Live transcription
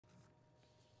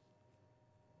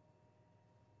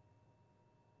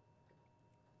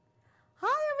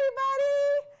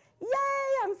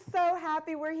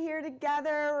happy we're here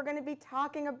together. We're going to be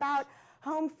talking about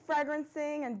home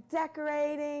fragrancing and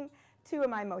decorating, two of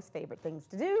my most favorite things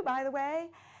to do, by the way.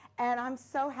 And I'm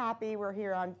so happy we're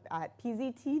here on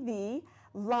PZTV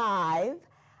live.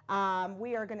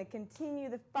 We are going to continue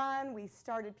the fun. We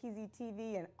started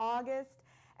PZTV in August,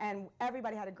 and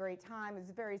everybody had a great time. It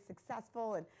was very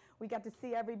successful, and we got to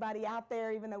see everybody out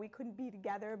there, even though we couldn't be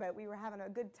together, but we were having a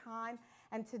good time.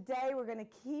 And today we're going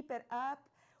to keep it up.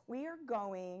 We are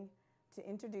going to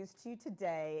introduce to you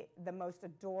today the most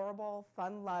adorable,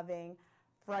 fun-loving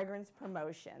fragrance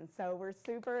promotion. So we're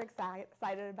super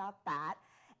excited about that.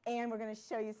 And we're going to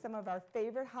show you some of our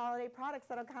favorite holiday products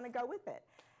that'll kind of go with it.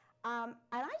 And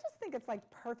I just think it's like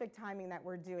perfect timing that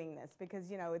we're doing this because,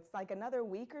 you know, it's like another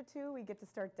week or two we get to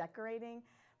start decorating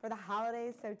for the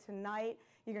holidays. So tonight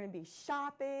you're going to be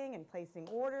shopping and placing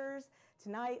orders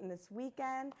tonight and this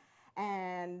weekend.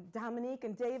 And Dominique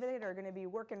and David are going to be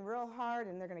working real hard,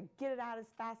 and they're going to get it out as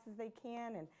fast as they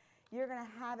can. And you're going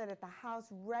to have it at the house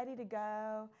ready to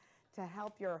go to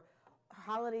help your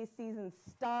holiday season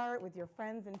start with your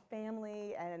friends and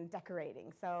family and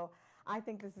decorating. So I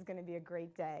think this is going to be a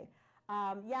great day.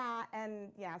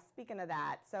 Speaking of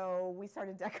that, so we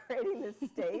started decorating this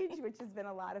stage, which has been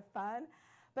a lot of fun.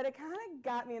 But it kind of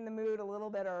got me in the mood a little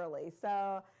bit early.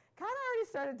 So kind of already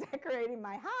started decorating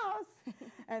my house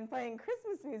and playing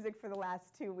Christmas music for the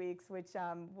last 2 weeks, which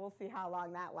we'll see how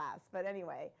long that lasts. But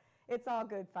anyway, it's all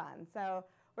good fun. So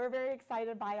we're very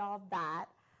excited by all that.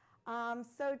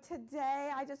 So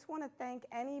today, I just want to thank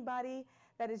anybody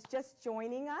that is just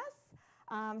joining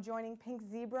us, joining Pink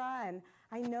Zebra. And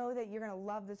I know that you're going to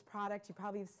love this product. You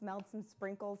probably have smelled some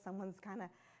sprinkles. Someone's kind of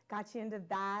got you into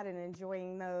that and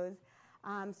enjoying those.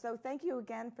 So thank you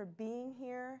again for being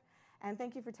here. And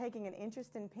thank you for taking an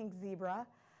interest in Pink Zebra.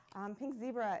 Pink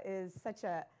Zebra is such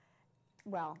a,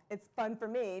 well, it's fun for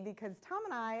me because Tom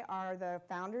and I are the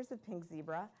founders of Pink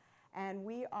Zebra, and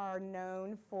we are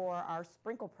known for our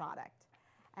sprinkle product.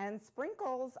 And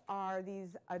sprinkles are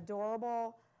these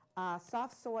adorable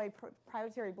soft soy,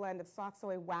 proprietary blend of soft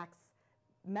soy wax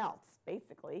melts,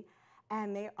 basically,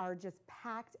 and they are just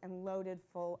packed and loaded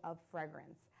full of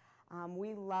fragrance.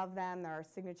 We love them. They're our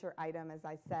signature item, as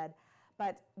I said.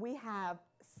 But we have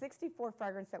 64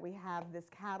 fragrance that we have this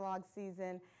catalog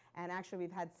season, and actually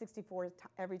we've had 64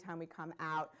 every time we come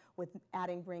out with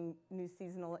bring new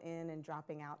seasonal in and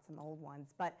dropping out some old ones.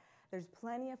 But there's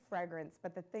plenty of fragrance,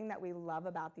 but the thing that we love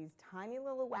about these tiny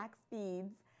little wax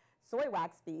beads, soy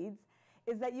wax beads,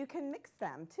 is that you can mix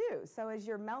them too. So as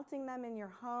you're melting them in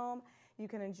your home, you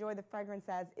can enjoy the fragrance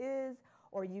as is,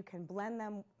 or you can blend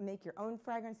them, make your own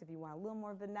fragrance if you want a little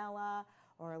more vanilla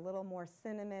or a little more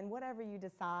cinnamon, whatever you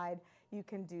decide, you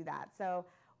can do that. So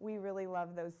we really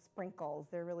love those sprinkles.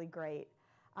 They're really great.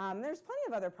 There's plenty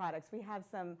of other products. We have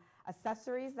some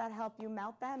accessories that help you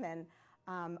melt them, and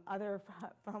other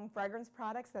home fragrance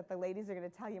products that the ladies are going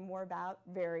to tell you more about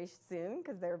very soon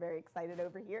because they're very excited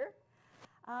over here.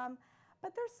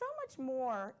 But there's so much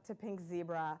more to Pink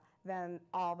Zebra than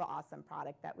all the awesome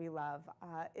product that we love.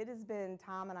 It has been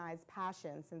Tom and I's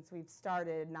passion since we've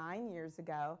started 9 years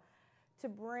ago to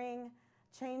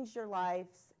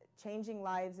changing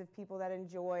lives of people that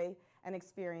enjoy and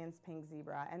experience Pink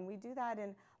Zebra. And we do that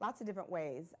in lots of different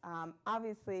ways.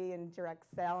 Obviously in direct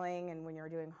selling and when you're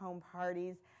doing home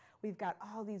parties, we've got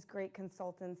all these great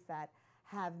consultants that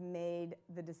have made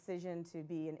the decision to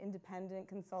be an independent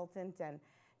consultant and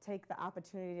take the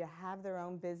opportunity to have their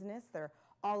own business. They're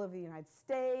all over the United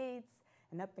States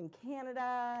and up in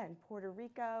Canada and Puerto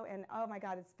Rico. And oh my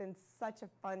God, it's been such a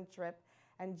fun trip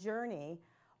and journey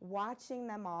watching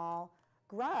them all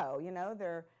grow. You know,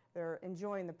 they're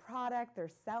enjoying the product, they're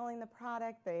selling the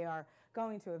product, they are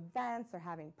going to events, they're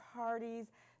having parties,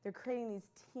 they're creating these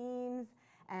teams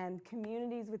and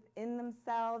communities within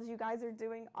themselves. You guys are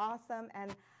doing awesome.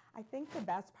 And I think the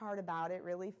best part about it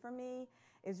really for me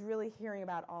is really hearing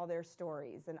about all their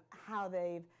stories and how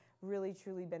they've really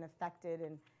truly been affected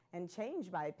and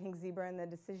changed by Pink Zebra and the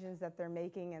decisions that they're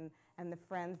making and the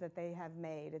friends that they have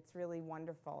made. It's really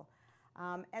wonderful.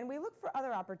 And we look for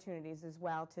other opportunities as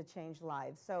well to change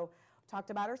lives. So we talked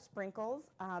about our sprinkles.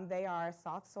 They are a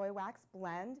soft soy wax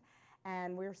blend,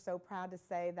 and we're so proud to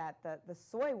say that the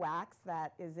soy wax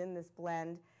that is in this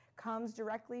blend comes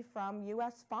directly from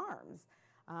U.S. farms.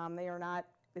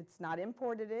 It's not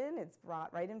imported in, it's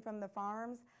brought right in from the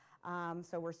farms.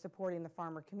 So we're supporting the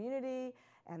farmer community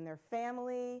and their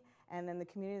family and then the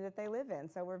community that they live in.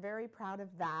 So we're very proud of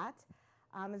that.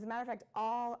 As a matter of fact,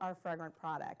 all our fragrant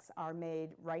products are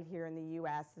made right here in the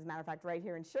U.S. As a matter of fact, right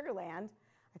here in Sugar Land.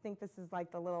 I think this is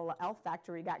like the little elf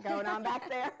factory we got going on back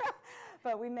there.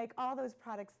 But we make all those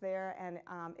products there, and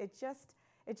it just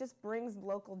it just brings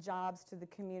local jobs to the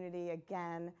community.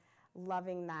 Again,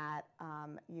 loving that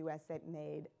USA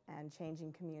made and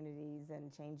changing communities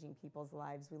and changing people's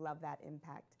lives. We love that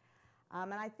impact.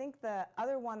 And I think the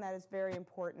other one that is very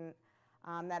important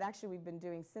that actually we've been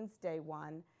doing since day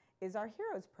one is our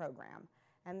Heroes program.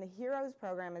 And the Heroes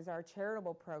program is our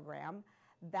charitable program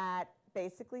that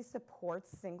basically supports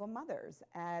single mothers.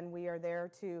 And we are there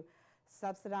to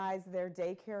subsidize their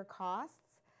daycare costs.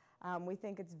 We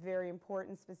think it's very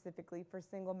important specifically for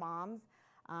single moms.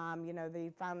 You know,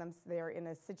 they're in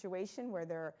a situation where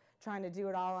they're trying to do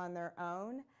it all on their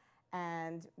own.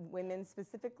 And women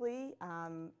specifically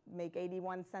make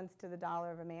 81 cents to the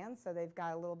dollar of a man, so they've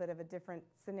got a little bit of a different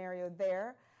scenario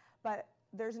there. But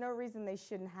there's no reason they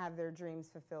shouldn't have their dreams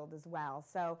fulfilled as well.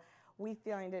 So we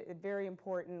find it very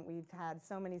important. We've had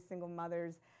so many single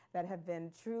mothers that have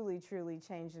been truly, truly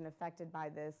changed and affected by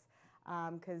this.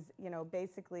 Because, you know,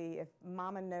 basically if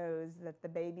mama knows that the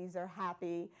babies are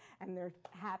happy and they're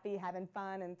happy, having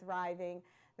fun and thriving,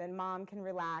 then mom can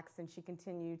relax and she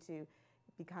continue to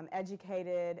become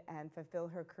educated and fulfill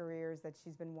her careers that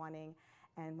she's been wanting.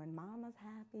 And when mama's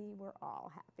happy, we're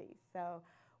all happy. So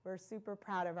we're super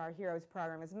proud of our Heroes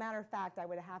program. As a matter of fact, I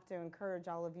would have to encourage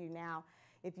all of you now,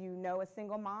 if you know a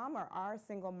single mom or are a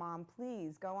single mom,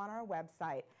 please go on our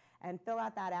website and fill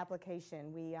out that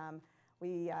application.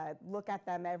 We look at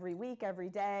them every week, every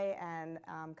day, and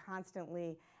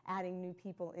constantly adding new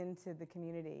people into the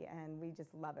community, and we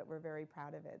just love it. We're very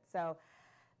proud of it. So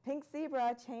Pink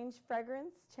Zebra, change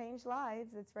fragrance, change lives.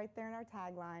 It's right there in our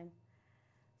tagline.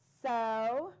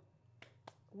 So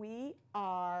we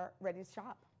are ready to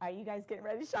shop. Are you guys getting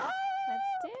ready to shop? Let's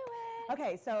do it.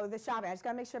 Okay, so the shopping, I just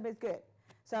gotta make sure everybody's good.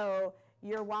 So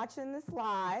you're watching this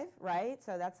live, right?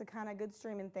 So that's a kind of good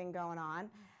streaming thing going on.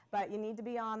 But you need to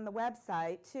be on the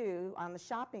website too, on the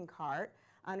shopping cart,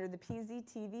 under the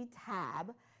PZTV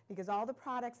tab, because all the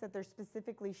products that they're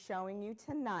specifically showing you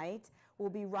tonight will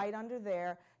be right under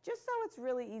there, just so it's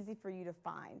really easy for you to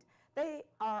find. They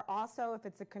are also, if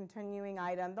it's a continuing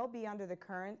item, they'll be under the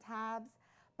current tabs,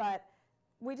 but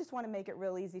we just want to make it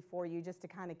real easy for you just to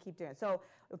kind of keep doing it. So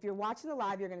if you're watching the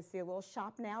live, you're going to see a little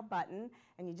Shop Now button,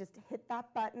 and you just hit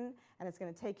that button, and it's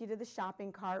going to take you to the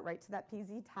shopping cart, right to that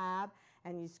PZ tab,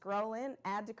 and you scroll in,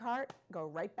 add to cart, go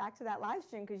right back to that live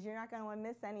stream because you're not going to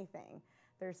miss anything.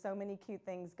 There's so many cute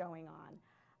things going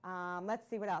on. Let's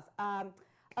see what else.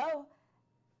 Oh,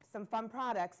 some fun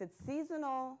products. It's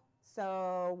seasonal,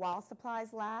 so while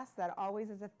supplies last, that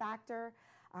always is a factor.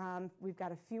 We've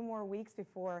got a few more weeks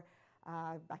before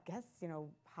I guess, you know,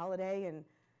 holiday and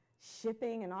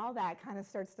shipping and all that kind of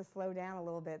starts to slow down a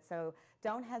little bit. So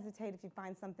don't hesitate if you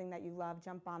find something that you love,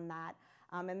 jump on that.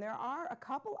 And there are a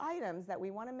couple items that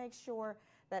we want to make sure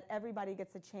that everybody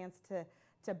gets a chance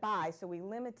to buy. So we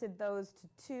limited those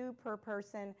to 2 per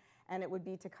person, and it would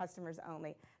be to customers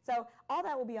only. So all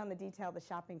that will be on the detail of the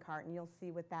shopping cart, and you'll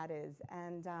see what that is.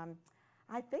 And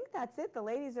I think that's it. The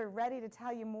ladies are ready to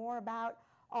tell you more about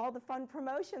all the fun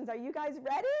promotions. Are you guys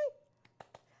ready?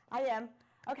 I am.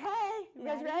 Okay, you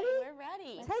guys ready? We're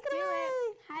ready. Take it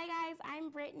away. Hi guys,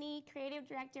 I'm Brittany, Creative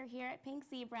Director here at Pink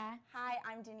Zebra. Hi,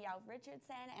 I'm Danielle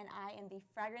Richardson, and I am the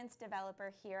Fragrance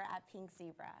Developer here at Pink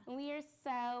Zebra. We are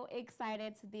so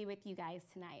excited to be with you guys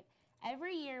tonight.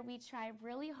 Every year we try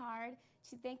really hard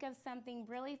to think of something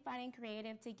really fun and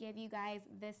creative to give you guys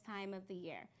this time of the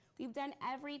year. We've done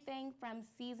everything from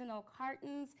seasonal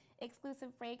cartons, exclusive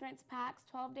fragrance packs,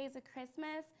 12 days of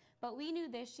Christmas, but we knew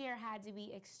this year had to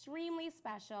be extremely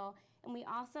special, and we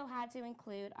also had to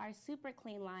include our Super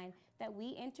Clean line that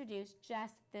we introduced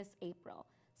just this April.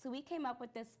 So we came up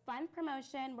with this fun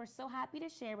promotion we're so happy to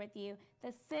share with you,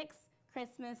 the 6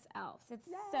 Christmas Elves. It's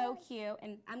so cute,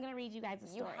 and I'm gonna read you guys a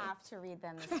story. You have to read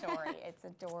them the story. It's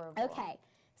adorable. Okay,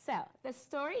 so the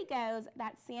story goes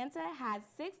that Santa has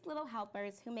 6 little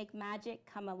helpers who make magic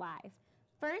come alive.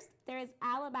 First, there is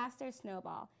Alabaster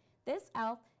Snowball. This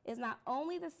elf is not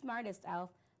only the smartest elf,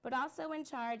 but also in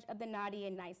charge of the naughty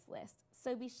and nice list,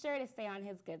 so be sure to stay on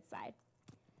his good side.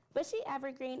 Bushy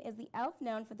Evergreen is the elf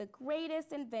known for the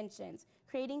greatest inventions,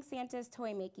 creating Santa's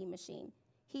toy-making machine.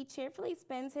 He cheerfully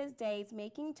spends his days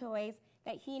making toys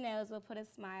that he knows will put a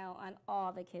smile on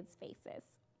all the kids' faces.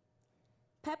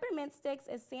 Peppermint Sticks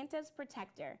is Santa's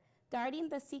protector, guarding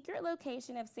the secret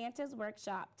location of Santa's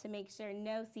workshop to make sure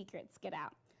no secrets get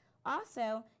out.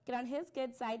 Also, get on his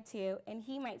good side too, and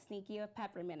he might sneak you a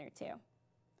peppermint or 2.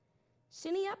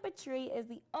 Shinny Up a Tree is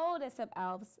the oldest of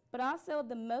elves, but also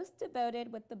the most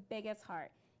devoted with the biggest heart.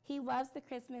 He loves the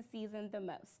Christmas season the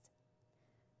most.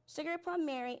 Sugar Plum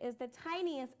Mary is the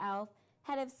tiniest elf,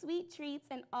 head of sweet treats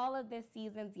and all of this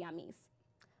season's yummies.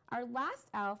 Our last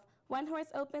elf One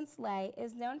Horse Open Sleigh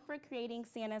is known for creating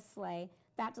Santa's sleigh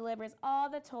that delivers all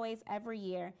the toys every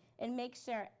year and makes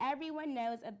sure everyone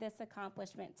knows of this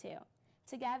accomplishment too.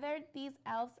 Together, these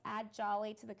elves add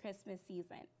jolly to the Christmas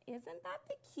season. Isn't that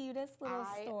the cutest little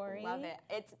story? I love it.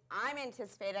 I'm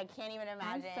anticipated. I can't even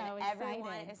imagine. I'm so excited.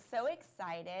 Everyone is so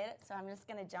excited. So I'm just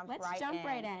going to jump right in. Let's jump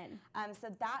right in. So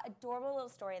that adorable little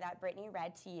story that Brittany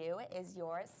read to you is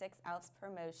your Six Elves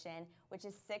promotion, which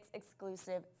is 6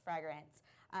 exclusive fragrance.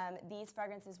 These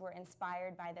fragrances were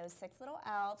inspired by those 6 little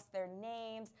elves, their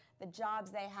names, the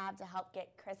jobs they have to help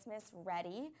get Christmas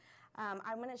ready. I'm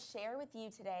going to share with you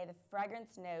today the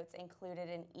fragrance notes included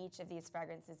in each of these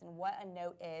fragrances, and what a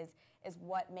note is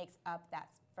what makes up that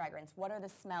fragrance. What are the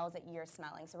smells that you're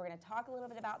smelling? So we're going to talk a little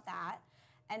bit about that,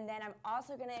 and then I'm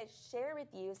also going to share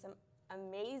with you some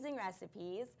amazing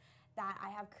recipes that I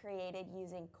have created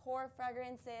using core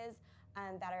fragrances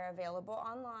that are available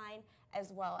online,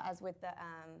 as well as with the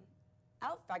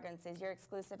elf fragrances, your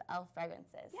exclusive elf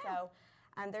fragrances. Yeah. So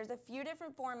there's a few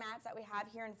different formats that we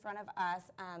have here in front of us.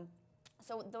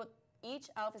 Each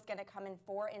elf is going to come in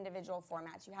 4 individual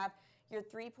formats. You have your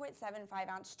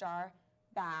 3.75-ounce jar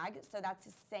bag, so that's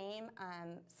the same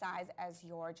size as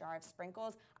your jar of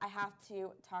sprinkles. I have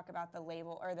to talk about the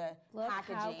label or the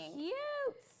packaging. How cute!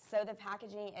 So the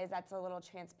packaging that's a little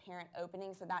transparent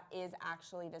opening, so that is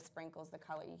actually the sprinkles, the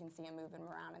color. You can see them moving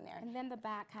around in there. And then the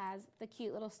back has the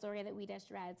cute little story that we just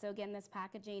read. So again, this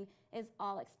packaging is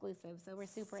all exclusive, so we're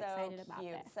super excited about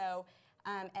this. So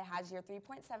it has your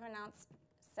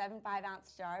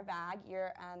 3.75-ounce jar bag,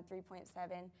 your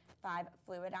 3.75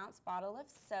 fluid ounce bottle of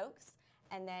soaks,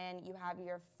 and then you have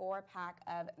your 4-pack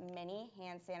of mini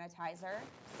hand sanitizer,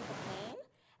 super clean,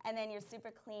 and then your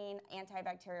super clean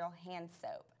antibacterial hand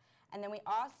soap. And then we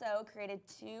also created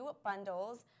 2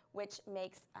 bundles, which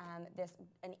makes this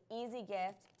an easy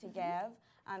gift to give.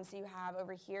 So you have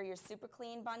over here your super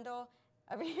clean bundle.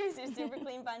 Over here is your super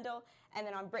clean bundle. And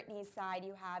then on Brittany's side,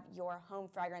 you have your home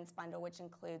fragrance bundle, which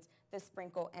includes the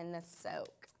sprinkle and the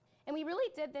soak. And we really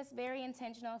did this very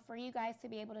intentional for you guys to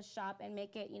be able to shop and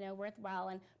make it, worthwhile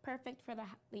and perfect for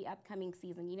the upcoming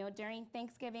season. During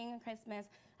Thanksgiving and Christmas,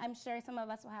 I'm sure some of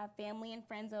us will have family and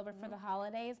friends over for the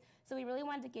holidays. So we really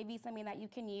wanted to give you something that you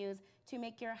can use to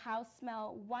make your house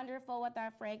smell wonderful with our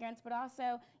fragrance, but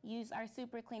also use our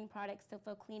super clean products to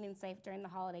feel clean and safe during the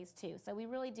holidays too. So we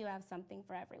really do have something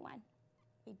for everyone.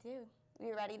 We do.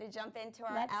 You ready to jump into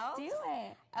our elves? Let's do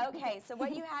it. Okay, so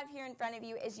what you have here in front of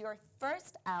you is your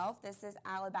first elf. This is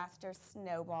Alabaster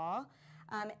Snowball.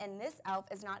 And this elf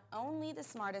is not only the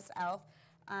smartest elf,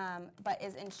 but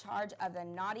is in charge of the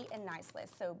naughty and nice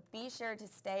list. So be sure to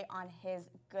stay on his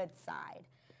good side.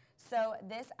 So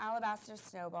this Alabaster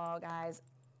Snowball, guys,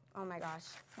 oh my gosh.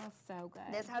 Smells so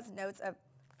good. This has notes of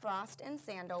frost and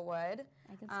sandalwood.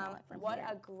 I can smell it from what here.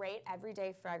 a great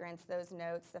everyday fragrance, those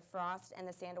notes. The frost and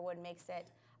the sandalwood makes it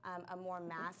a more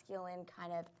masculine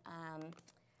kind of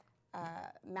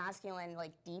masculine,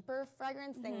 like deeper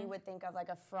fragrance than you would think of like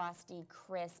a frosty,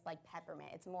 crisp, like peppermint.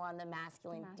 It's more on the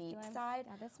masculine. Deep side,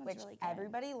 yeah, this one's which really good.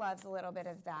 everybody loves a little bit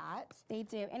of that. They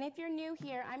do. And if you're new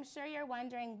here, I'm sure you're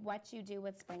wondering what you do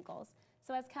with sprinkles.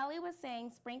 So as Kelly was saying,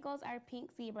 sprinkles are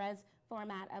Pink Zebra's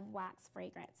format of wax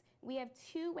fragrance. We have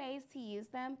 2 ways to use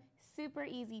them, super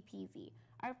easy peasy.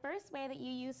 Our first way that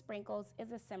you use sprinkles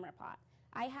is a simmer pot.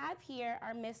 I have here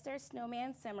our Mr.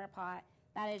 Snowman simmer pot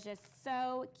that is just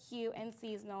so cute and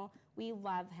seasonal. We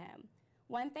love him.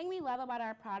 One thing we love about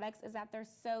our products is that they're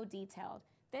so detailed.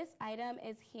 This item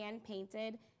is hand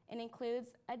painted and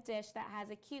includes a dish that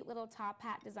has a cute little top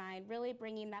hat design, really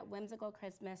bringing that whimsical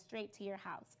Christmas straight to your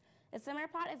house. The simmer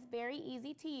pot is very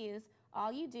easy to use.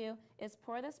 All you do is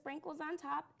pour the sprinkles on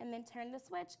top and then turn the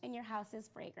switch and your house is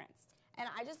fragranced. And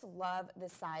I just love the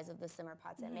size of the simmer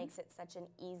pots. It makes it such an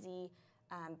easy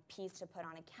piece to put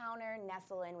on a counter,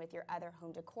 nestle in with your other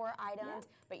home decor items,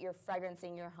 but you're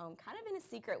fragrancing your home kind of in a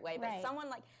secret way. But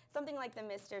something like the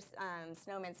Mr.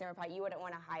 Snowman simmer pot, you wouldn't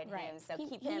want to hide him, so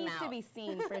keep him out. He needs to be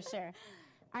seen for sure.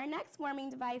 Our next warming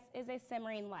device is a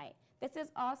simmering light. This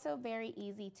is also very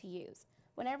easy to use.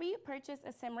 Whenever you purchase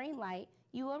a simmering light,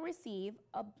 you will receive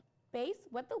a base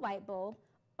with the light bulb,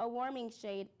 a warming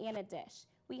shade, and a dish.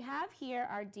 We have here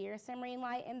our deer simmering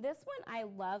light, and this one I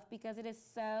love because it is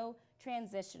so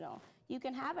transitional. You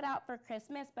can have it out for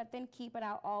Christmas, but then keep it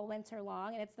out all winter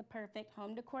long, and it's the perfect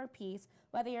home decor piece,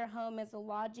 whether your home is a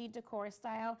lodgy decor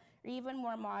style, or even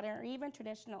more modern, or even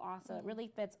traditional also. It really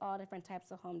fits all different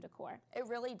types of home decor. It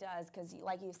really does, because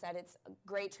like you said, it's a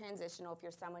great transitional if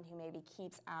you're someone who maybe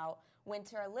keeps out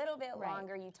winter a little bit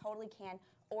longer. You totally can.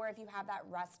 or if you have that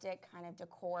rustic kind of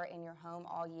decor in your home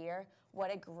all year,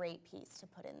 what a great piece to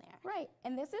put in there. Right,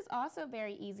 and this is also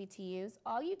very easy to use.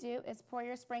 All you do is pour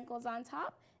your sprinkles on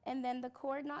top, and then the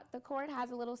cord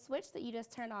has a little switch that you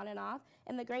just turn on and off.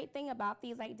 And the great thing about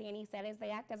these, like Danny said, is they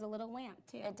act as a little lamp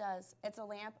too. It does. It's a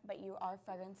lamp, but you are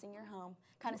fragrancing your home.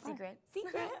 Kind of secret.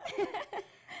 Secret.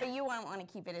 But you won't want to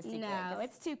keep it a secret. No,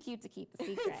 it's too cute to keep a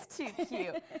secret. It's too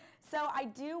cute. So I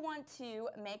do want to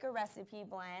make a recipe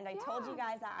blend. I told you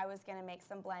guys that I was going to make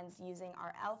some blends using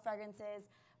our elf fragrances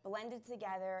blended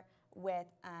together with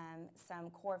some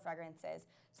core fragrances.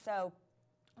 So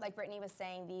like Brittany was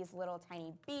saying, these little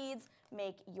tiny beads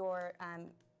make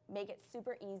it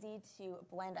super easy to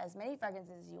blend as many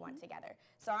fragrances as you want together.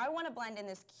 So I want to blend in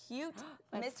this cute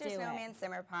Mr. Snowman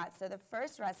simmer pot. So the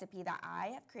first recipe that I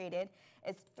have created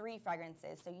is 3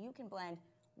 fragrances. So you can blend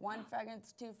 1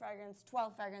 fragrance, 2 fragrance,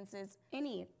 12 fragrances,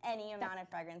 any amount of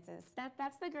fragrances.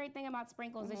 That's the great thing about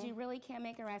sprinkles is you really can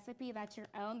make a recipe that's your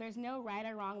own. There's no right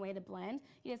or wrong way to blend.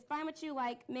 You just find what you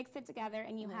like, mix it together,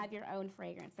 and you have your own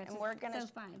fragrance. That's so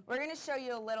fun. We're gonna show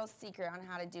you a little secret on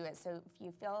how to do it. So if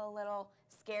you feel a little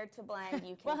scared to blend,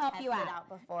 you can we'll help test you it out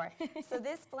before. So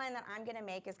this blend that I'm gonna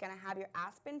make is gonna have your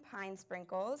aspen pine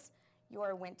sprinkles,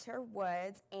 your winter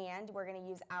woods, and we're gonna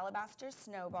use alabaster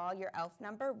snowball, your elf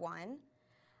number 1.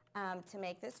 To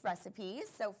make this recipe.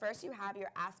 So first you have your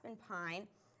aspen pine.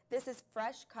 This is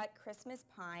fresh cut Christmas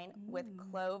pine with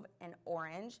clove and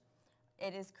orange.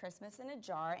 It is Christmas in a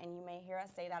jar, and you may hear us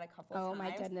say that a couple times. Oh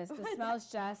my goodness, this smells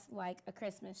just like a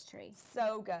Christmas tree.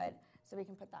 So good. So we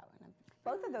can put that one in.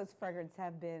 Both of those fragrances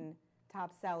have been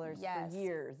top sellers for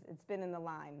years. It's been in the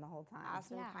line the whole time.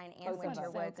 Aspen pine and Both winter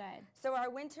woods. So good. So our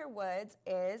winter woods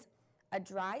is a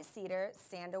dry cedar,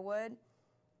 sandalwood,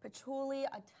 patchouli,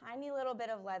 a tiny little bit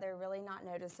of leather, really not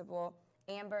noticeable,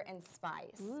 amber, and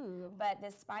spice. Ooh. But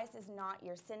this spice is not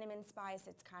your cinnamon spice.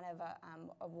 It's kind of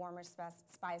a warmer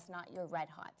spice, not your red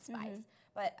hot spice.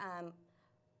 But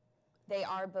they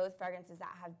are both fragrances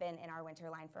that have been in our winter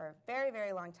line for a very,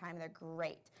 very long time. They're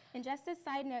great. And just a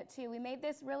side note too, we made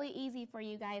this really easy for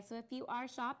you guys. So if you are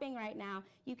shopping right now,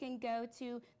 you can go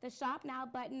to the Shop Now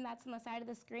button that's on the side of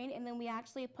the screen, and then we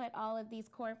actually put all of these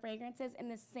core fragrances in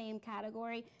the same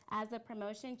category as the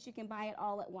promotion, so you can buy it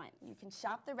all at once. You can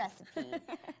shop the recipe.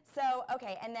 So,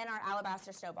 okay, and then our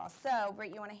alabaster snowball. So,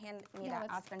 Britt, you want to hand me that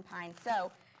aspen pine?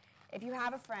 So, if you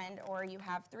have a friend or you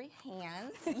have 3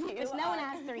 hands, because no one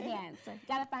has 3 hands, so you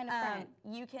gotta find a friend.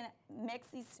 You can mix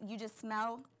these, you just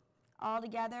smell all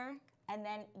together, and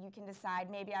then you can decide,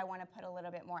 maybe I want to put a little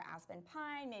bit more aspen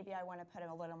pine, maybe I want to put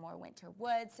a little more winter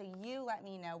wood. So you let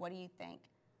me know, what do you think?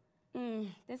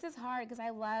 This is hard because I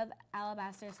love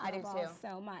alabaster snowballs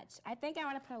so much. I think I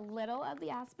want to put a little of the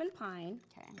aspen pine.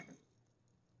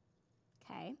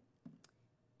 Okay.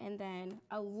 And then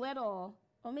a little,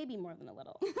 or maybe more than a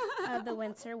little, of the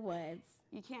winter woods.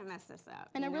 You can't mess this up.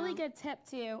 And a really good tip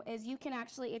too is you can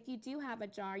actually, if you do have a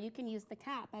jar, you can use the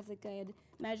cap as a good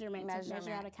measurement to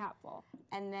measure out a capful.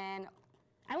 And then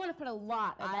I want to put a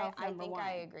lot of elf number 1.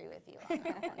 I agree with you on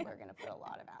that one. We're going to put a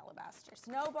lot of alabaster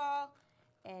snowball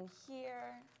in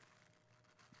here.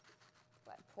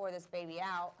 Pour this baby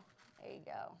out. There you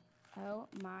go. Oh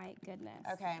my goodness.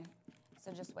 Okay,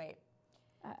 so just wait.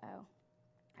 Uh-oh.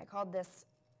 I called this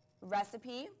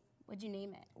recipe. What'd you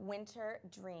name it? Winter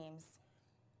Dreams.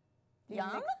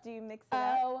 Do you mix it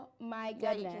up? Oh my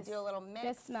goodness. Yeah, you can do a little mix.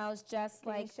 This smells just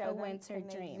like a winter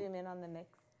dream. Zoom in on the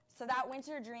mix. So that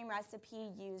winter dream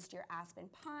recipe used your aspen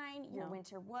pine, your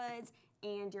winter woods,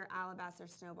 and your alabaster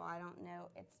snowball. I don't know,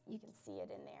 you can see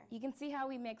it in there. You can see how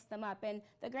we mix them up. And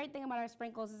the great thing about our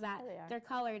sprinkles is that they're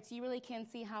colored, so you really can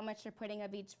see how much you're putting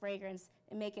of each fragrance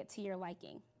and make it to your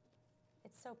liking.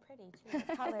 It's so pretty too,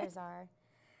 the colors are.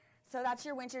 So that's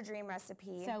your winter dream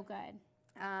recipe. So good.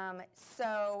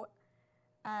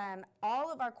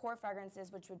 All of our core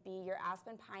fragrances, which would be your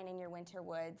aspen pine and your winter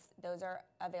woods, those are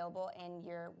available in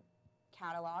your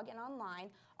catalog and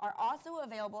online, are also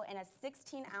available in a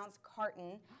 16-ounce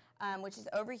carton, which is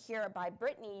over here by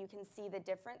Brittany. You can see the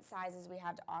different sizes we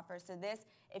have to offer. So this,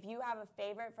 if you have a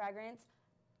favorite fragrance,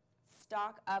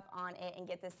 stock up on it and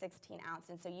get this 16-ounce.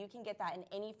 And so you can get that in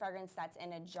any fragrance that's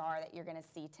in a jar that you're going to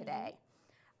see today.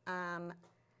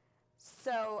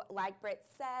 So like Britt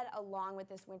said, along with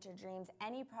this Winter Dreams,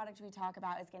 any product we talk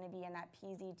about is going to be in that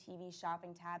PZTV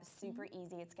shopping tab. Super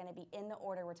easy. It's going to be in the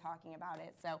order we're talking about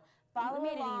it. So follow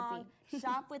along,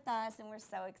 shop with us, and we're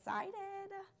so excited.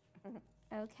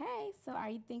 Okay, so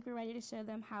I think we're ready to show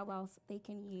them how else they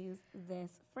can use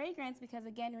this fragrance, because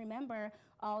again, remember,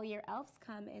 all your elves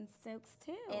come in soaks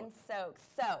too. In soaks.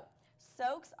 So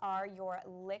soaks are your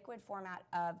liquid format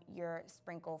of your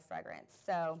sprinkle fragrance.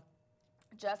 So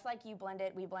just like you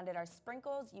blended, we blended our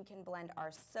sprinkles, you can blend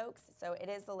our soaks. So it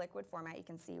is the liquid format, you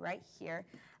can see right here.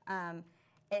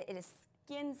 It is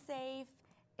skin safe,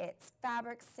 it's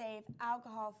fabric safe,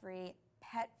 alcohol free,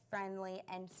 pet friendly,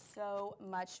 and so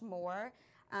much more.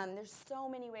 There's so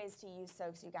many ways to use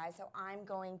soaks, you guys, so I'm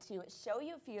going to show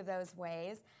you a few of those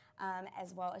ways,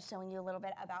 as well as showing you a little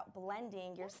bit about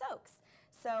blending your soaks.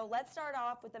 So let's start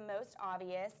off with the most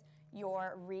obvious,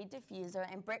 your reed diffuser,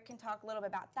 and Britt can talk a little bit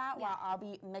about that while I'll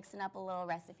be mixing up a little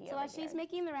recipe So as she's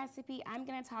making the recipe, I'm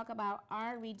going to talk about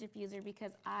our reed diffuser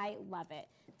because I love it.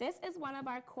 This is one of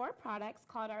our core products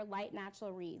called our Light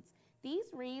Natural Reeds. These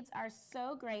reeds are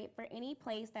so great for any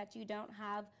place that you don't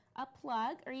have a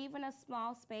plug or even a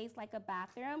small space like a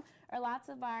bathroom, or lots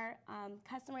of our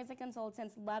customers and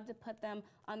consultants love to put them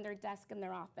on their desk in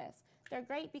their office. They're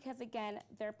great because, again,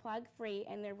 they're plug free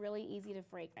and they're really easy to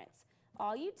fragrance.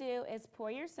 All you do is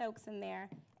pour your soaks in there,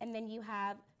 and then you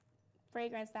have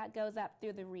fragrance that goes up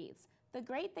through the reeds. The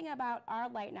great thing about our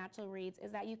Light Natural Reeds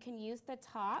is that you can use the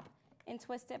top and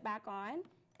twist it back on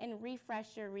and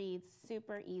refresh your reeds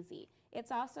super easy.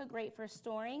 It's also great for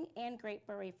storing and great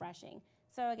for refreshing.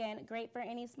 So again, great for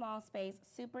any small space,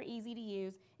 super easy to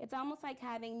use. It's almost like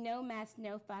having no mess,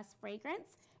 no fuss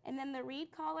fragrance. And then the reed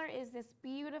color is this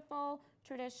beautiful,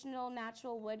 traditional,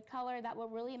 natural wood color that will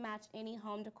really match any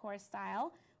home decor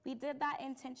style. We did that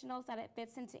intentional so that it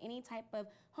fits into any type of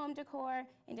home decor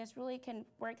and just really can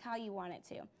work how you want it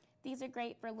to. These are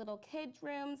great for little kids'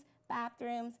 rooms,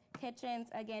 bathrooms, kitchens,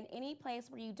 again, any place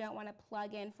where you don't want to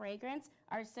plug in fragrance,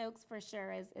 our soaks for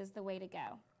sure is the way to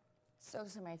go.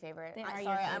 Soaks are my favorite. I'm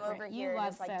sorry, I'm over here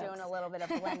just like doing a little bit of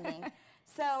blending.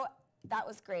 So that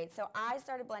was great. So I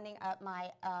started blending up my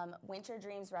Winter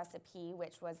Dreams recipe,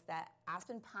 which was the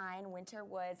Aspen Pine, Winter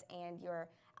Woods, and your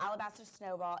Alabaster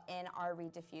Snowball in our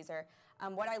reed diffuser.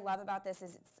 What I love about this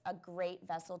is it's a great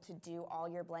vessel to do all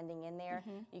your blending in there.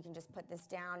 You can just put this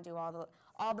down, do all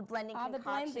the blending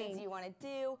concoctions you want to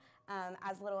do,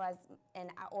 as little as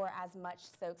or as much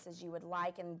soaks as you would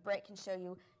like. And Britt can show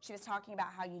you. She was talking about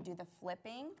how you do the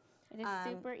flipping. It is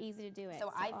super easy to do it.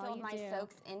 So I filled my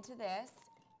soaks into this.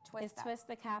 Twist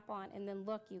the cap on, and then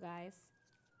look, you guys,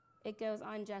 it goes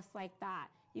on just like that.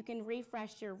 You can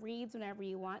refresh your reeds whenever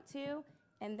you want to,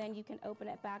 and then you can open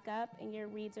it back up, and your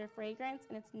reeds are fragrance,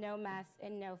 and it's no mess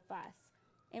and no fuss.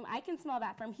 And I can smell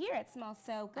that from here. It smells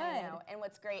so good. I know. And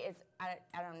what's great is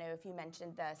I don't know if you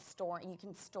mentioned the store. You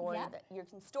can store you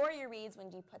can store your reeds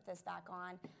when you put this back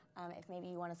on. If maybe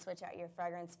you want to switch out your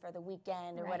fragrance for the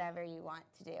weekend or whatever you want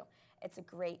to do, it's a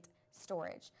great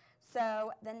storage.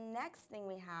 So the next thing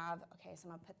we have, okay, so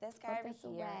I'm gonna put this guy over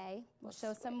here. Away. We'll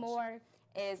show some more.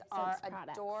 Is our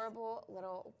products. Adorable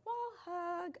little wall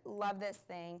hug. Love this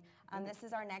thing. This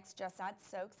is our next Just Add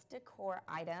Soaks decor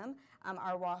item,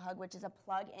 our wall hug, which is a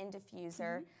plug-in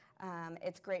diffuser.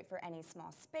 It's great for any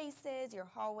small spaces, your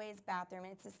hallways, bathroom.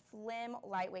 It's a slim,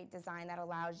 lightweight design that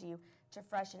allows you to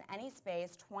freshen any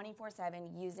space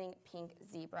 24/7 using pink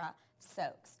zebra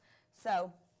soaks.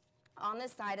 So on the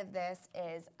side of this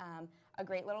is a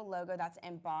great little logo that's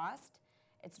embossed.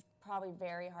 It's probably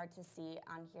very hard to see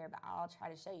on here, but I'll try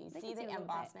to show you. See the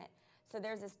embossment. So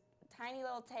there's this tiny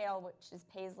little tail, which is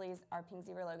Paisley's, our Pink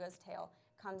Zebra logo's tail,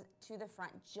 comes to the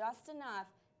front just enough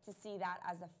to see that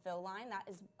as a fill line. That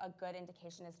is a good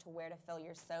indication as to where to fill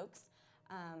your soaks.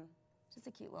 Just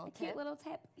a cute little tip. Cute little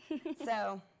tip.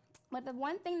 So, but the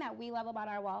one thing that we love about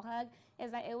our wall hug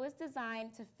is that it was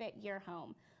designed to fit your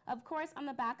home. Of course, on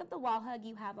the back of the wall hug,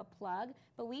 you have a plug,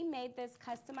 but we made this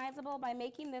customizable by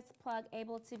making this plug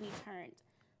able to be turned.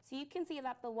 So you can see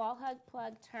that the wall hug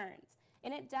plug turns,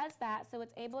 and it does that so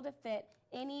it's able to fit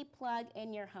any plug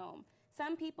in your home.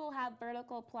 Some people have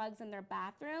vertical plugs in their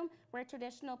bathroom where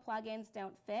traditional plug-ins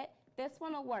don't fit. This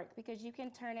one will work because you can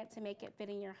turn it to make it fit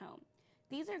in your home.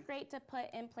 These are great to put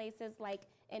in places like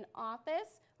an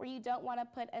office where you don't want to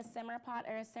put a simmer pot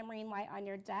or a simmering light on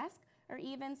your desk, or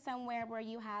even somewhere where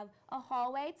you have a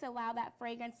hallway to allow that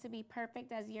fragrance to be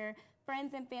perfect as your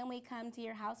friends and family come to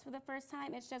your house for the first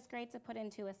time. It's just great to put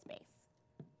into a space.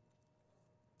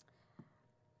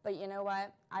 But you know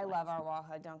what? I love our wall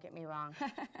hug, don't get me wrong.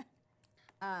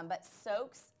 But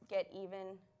soaks get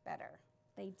even better.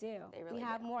 They do. They really we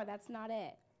have more. That's not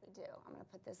it. They do. I'm going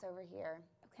to put this over here.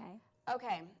 Okay.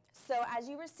 Okay. So as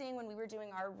you were seeing when we were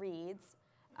doing our reeds,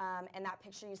 and that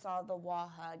picture you saw of the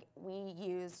wall hug, we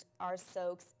used our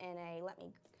soaks in a,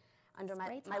 under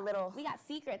my little, we got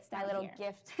secrets down my little here.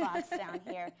 gift box down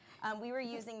here. We were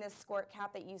using this squirt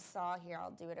cap that you saw here. I'll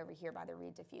do it over here by the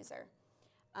reed diffuser.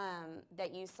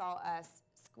 That you saw us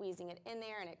squeezing it in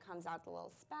there, and it comes out the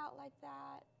little spout like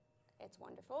that. It's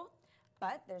wonderful.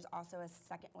 But there's also a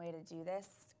second way to do this,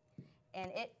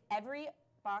 And every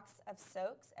box of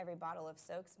soaks, every bottle of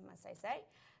soaks, must I say,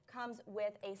 comes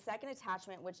with a second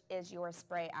attachment, which is your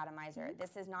spray atomizer.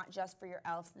 This is not just for your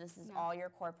elves. This is all your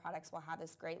core products. Will have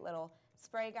this great little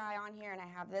spray guy on here, and I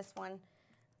have this one.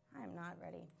 I'm not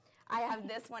ready. I have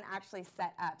this one actually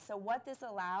set up. So what this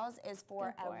allows is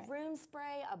for a room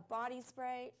spray, a body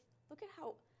spray. Look at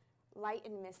how light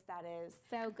and mist that is.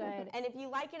 So good. And if you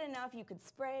like it enough, you could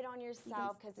spray it on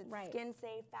yourself because it's skin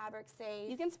safe, fabric safe.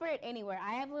 You can spray it anywhere.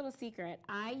 I have a little secret.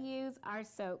 I use our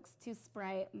soaks to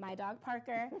spray my dog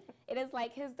Parker. It is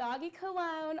like his doggy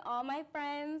cologne. All my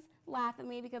friends laugh at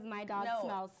me because my dog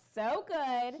smells so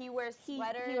good. He wears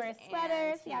sweaters. He wears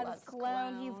sweaters. He has loves his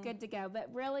cologne. He's good to go. But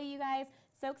really, you guys,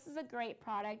 soaks is a great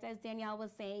product. As Danielle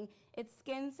was saying, it's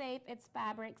skin safe, it's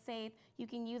fabric safe. You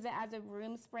can use it as a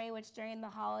room spray, which during the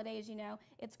holidays, you know,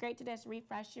 it's great to just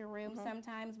refresh your room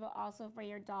sometimes, but also for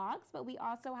your dogs. But we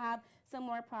also have some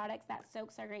more products that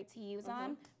soaks are great to use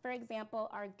on. For example,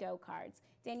 our Go Cards.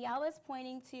 Danielle is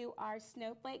pointing to our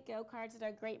Snowflake Go Cards that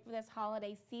are great for this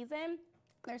holiday season.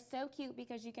 They're so cute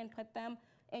because you can put them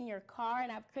in your car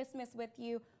and have Christmas with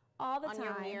you all the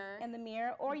time in the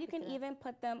mirror, or you can even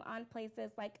put them on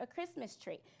places like a Christmas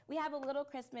tree. We have a little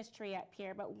Christmas tree up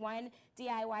here, but one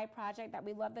DIY project that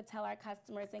we love to tell our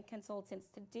customers and consultants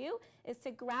to do is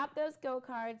to grab those Go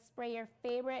Cards, spray your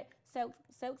favorite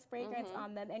soaks fragrance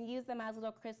on them, and use them as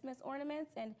little Christmas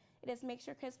ornaments, and it just makes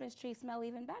your Christmas tree smell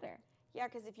even better. Yeah,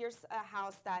 because if you're a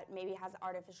house that maybe has an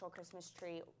artificial Christmas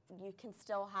tree, you can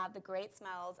still have the great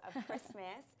smells of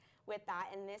Christmas with that.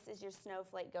 And this is your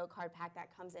Snowflake Go Card pack that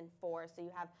comes in 4. So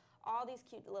you have all these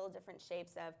cute little different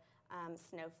shapes of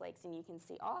snowflakes, and you can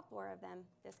see all 4 of them.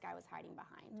 This guy was hiding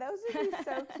behind. Those would be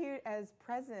so cute as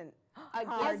present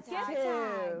gift tags.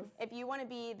 too. If you want to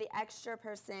be the extra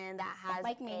person that has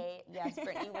yes,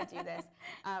 Brittany would do this,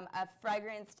 a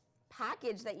fragranced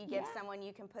package that you give someone,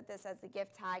 you can put this as the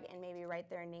gift tag and maybe write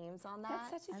their names on that.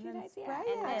 That's such a cute idea.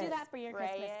 And I'll do that for your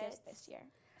Christmas gift this year.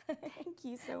 Thank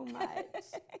you so much.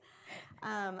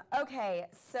 Okay,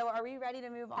 so are we ready to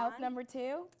move on? Elf number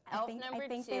 2? I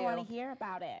think they want to hear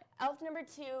about it. Elf number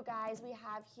 2, guys, we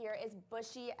have here is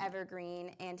Bushy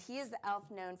Evergreen, and he is the elf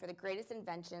known for the greatest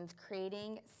inventions,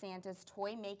 creating Santa's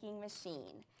toy-making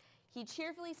machine. He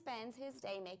cheerfully spends his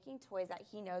day making toys that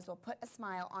he knows will put a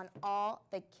smile on all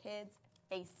the kids'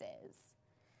 faces.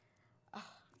 Oh,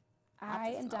 I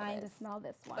am dying to smell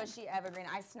this one. Bushy Evergreen.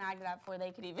 I snagged that before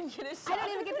they could even get a shot. I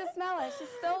don't even get to smell it. She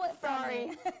stole it from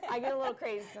me. I get a little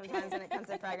crazy sometimes when it comes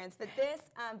to fragrance. But this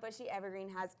Bushy Evergreen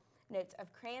has notes of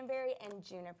cranberry and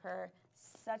juniper.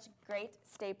 Such great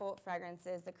staple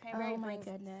fragrances. The cranberry brings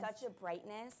such a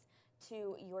brightness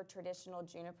to your traditional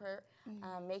juniper,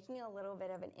 making it a little bit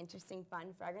of an interesting,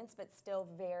 fun fragrance, but still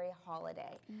very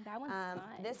holiday. That one's fun.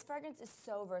 This fragrance is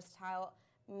so versatile,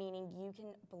 meaning you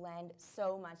can blend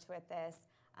so much with this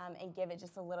and give it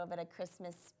just a little bit of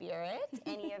Christmas spirit,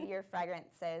 any of your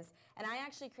fragrances. And I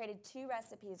actually created 2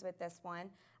 recipes with this one.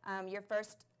 Your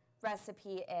first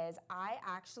recipe is I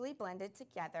actually blended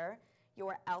together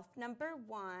your Elf number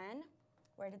 1.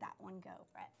 Where did that one go,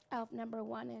 Brett? Elf number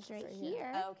 1 is right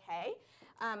here. Okay.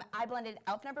 I blended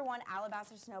Elf number 1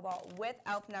 Alabaster Snowball with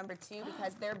Elf number 2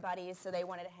 because they're buddies, so they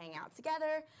wanted to hang out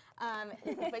together.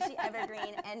 Bushy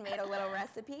Evergreen, and made a little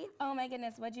recipe. Oh my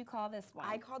goodness, what'd you call this one?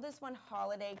 I called this one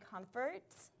Holiday Comfort.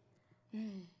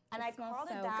 And I called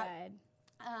it that.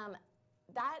 Good.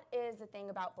 That is the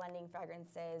thing about blending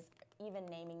fragrances, even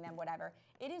naming them, whatever.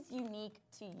 It is unique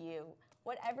to you.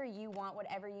 Whatever you want,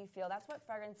 whatever you feel, that's what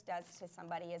fragrance does to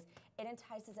somebody, is it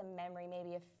entices a memory,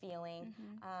 maybe a feeling,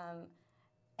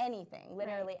 anything,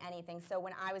 literally anything. So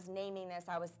when I was naming this,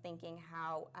 I was thinking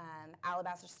how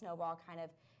Alabaster Snowball kind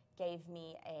of gave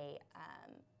me a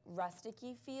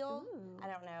rusticy feel. Ooh. I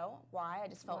don't know why, I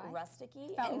just felt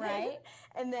rusticy. Felt right.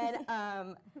 And then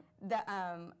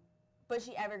the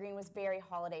Bushy Evergreen was very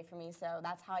holiday for me, so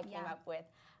that's how I came up with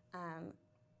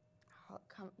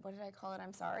what did I call it?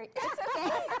 I'm sorry. It's okay.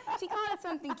 She called it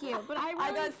something cute, but I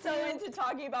got so into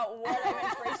talking about what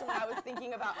inspiration when I was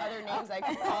thinking about other names I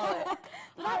could call it.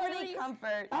 Holiday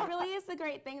Comfort. That really is the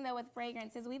great thing, though, with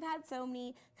fragrances. We've had so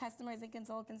many customers and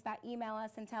consultants that email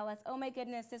us and tell us, oh my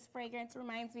goodness, this fragrance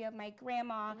reminds me of my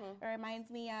grandma, or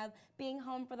reminds me of being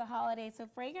home for the holidays. So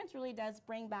fragrance really does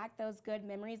bring back those good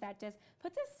memories that just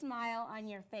puts a smile on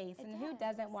your face. And who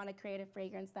doesn't want to create a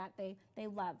fragrance that they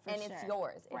love, for sure. And it's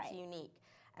yours. It's unique.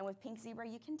 And with Pink Zebra,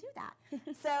 you can do that.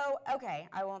 So, okay,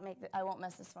 I won't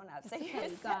mess this one up. So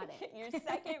your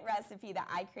second recipe that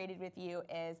I created with you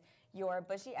is your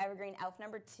Bushy Evergreen Elf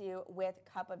number 2 with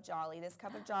Cup of Jolly. This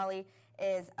Cup of Jolly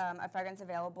is a fragrance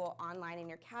available online in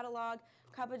your catalog.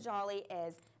 Cup of Jolly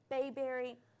is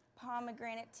bayberry,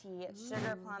 pomegranate tea,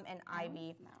 sugar plum, and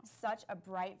ivy. Such a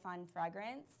bright, fun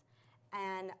fragrance.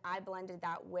 And I blended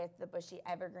that with the bushy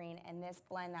evergreen, and this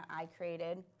blend that I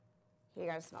created, you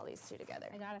gotta smell these two together.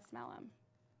 I gotta smell them.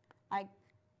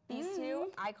 These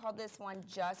two, I called this one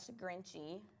Just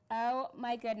Grinchy. Oh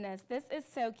my goodness, this is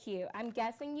so cute. I'm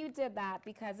guessing you did that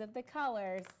because of the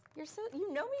colors.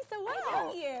 You know me so well. I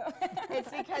know you. It's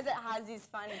because it has these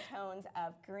fun tones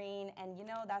of green, and you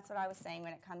know, that's what I was saying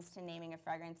when it comes to naming a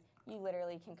fragrance. You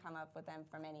literally can come up with them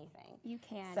from anything. You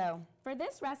can. So for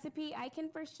this recipe, I can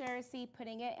for sure see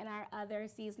putting it in our other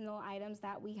seasonal items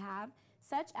that we have,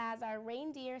 such as our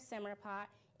reindeer simmer pot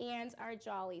and our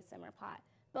jolly simmer pot.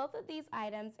 Both of these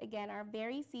items, again, are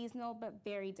very seasonal but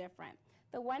very different.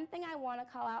 The one thing I want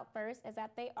to call out first is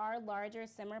that they are larger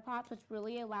simmer pots, which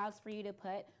really allows for you to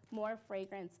put more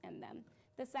fragrance in them.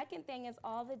 The second thing is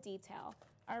all the detail.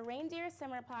 Our reindeer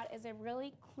simmer pot is a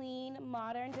really clean,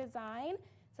 modern design,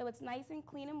 so it's nice and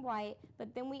clean and white,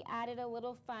 but then we added a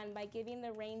little fun by giving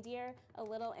the reindeer a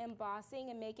little embossing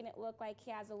and making it look like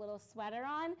he has a little sweater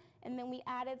on, and then we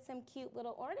added some cute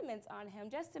little ornaments on him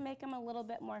just to make him a little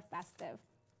bit more festive.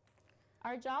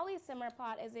 Our jolly simmer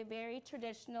pot is a very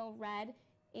traditional red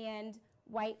and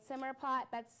white simmer pot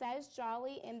that says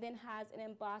jolly and then has an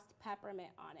embossed peppermint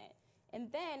on it.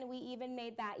 And then we even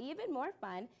made that even more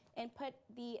fun and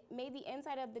made the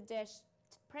inside of the dish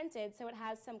printed so it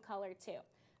has some color too.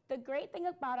 The great thing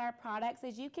about our products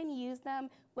is you can use them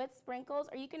with sprinkles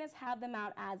or you can just have them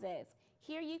out as is.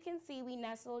 Here you can see we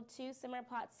nestled two simmer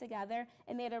pots together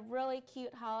and made a really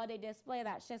cute holiday display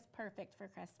that's just perfect for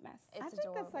Christmas. It's I think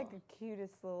adorable. that's like the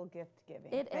cutest little gift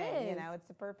giving It thing. is. You know, it's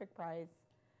the perfect price.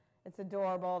 It's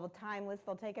adorable. The timeless.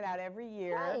 They'll take it out every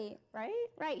year. Right. Right?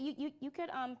 Right, you could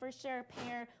for sure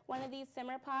pair one of these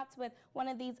simmer pots with one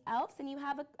of these elves and you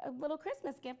have a little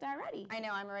Christmas gift already. I know,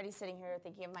 I'm already sitting here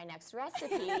thinking of my next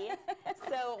recipe.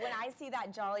 So when I see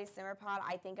that jolly simmer pot,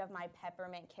 I think of my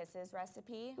peppermint kisses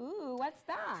recipe. Ooh, what's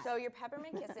that? So your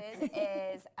peppermint kisses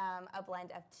is a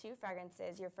blend of two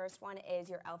fragrances. Your first one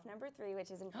is your Elf number 3, which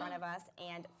is in front of us,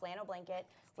 and Flannel Blanket,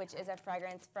 which is a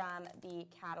fragrance from the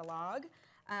catalog.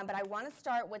 But I want to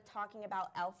start with talking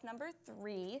about Elf number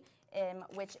 3,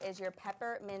 which is your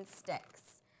peppermint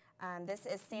sticks. This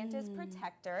is Santa's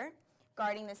protector,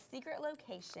 guarding the secret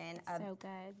location of So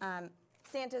good.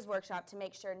 Santa's workshop to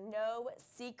make sure no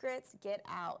secrets get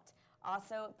out.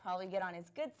 Also, probably get on his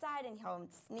good side and he'll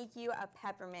sneak you a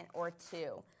peppermint or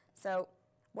two. So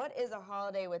what is a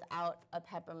holiday without a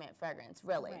peppermint fragrance,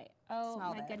 really? Right. Oh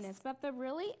Smell my this. goodness. But the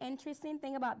really interesting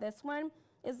thing about this one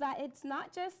is that it's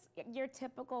not just your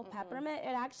typical peppermint.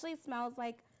 It actually smells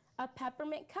like a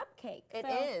peppermint cupcake. It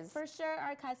so is. For sure,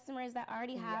 our customers that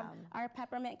already have Yum. our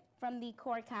peppermint from the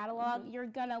core catalog, you're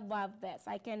gonna love this.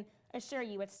 I can assure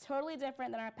you, it's totally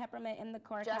different than our peppermint in the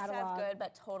core Just catalog. as good,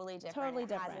 but totally different. Totally it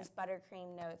different. has its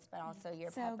buttercream notes, but also your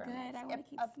So peppermint. good. I want to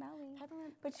keep smelling.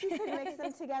 Peppermint. But you could mix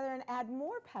them together and add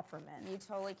more peppermint. You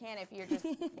totally can if you just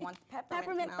want the peppermint.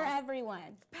 Peppermint for smells.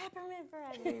 everyone. Peppermint for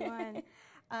everyone.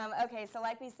 Okay, so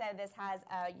like we said, this has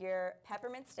your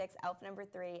peppermint sticks. Elf number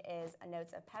 3 is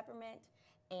notes of peppermint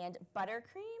and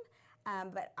buttercream.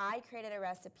 But I created a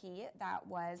recipe that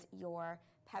was your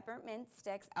peppermint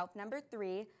sticks, Elf number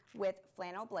 3, with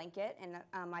Flannel Blanket. And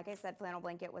like I said, Flannel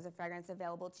Blanket was a fragrance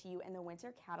available to you in the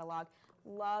winter catalog.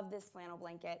 Love this Flannel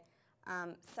Blanket.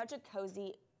 Such a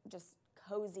cozy, just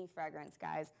cozy fragrance,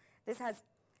 guys. This has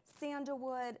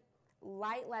sandalwood,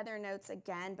 light leather notes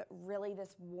again, but really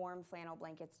this warm flannel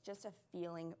blanket's just a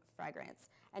feeling fragrance.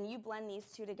 And you blend these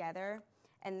two together,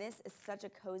 and this is such a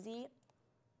cozy,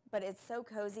 but it's so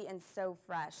cozy and so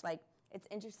fresh. Like, it's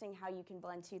interesting how you can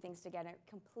blend two things together. It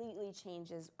completely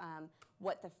changes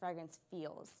what the fragrance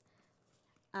feels.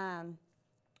 Where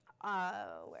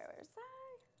was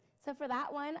I? So for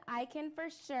that one, I can for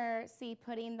sure see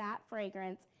putting that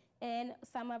fragrance in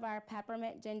some of our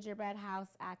peppermint gingerbread house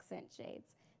accent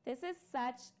shades. This is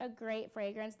such a great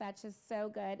fragrance that's just so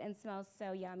good and smells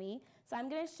so yummy. So I'm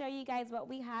going to show you guys what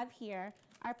we have here.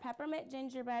 Our peppermint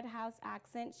gingerbread house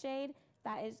accent shade,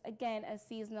 that is, again, a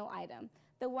seasonal item.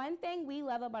 The one thing we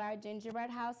love about our gingerbread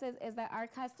houses is that our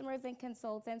customers and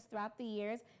consultants throughout the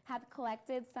years have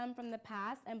collected some from the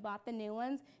past and bought the new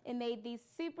ones and made these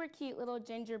super cute little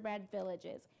gingerbread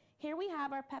villages. Here we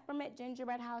have our peppermint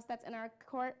gingerbread house that's in our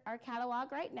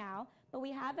catalog right now, but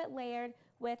we have it layered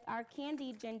with our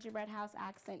candied gingerbread house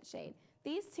accent shade.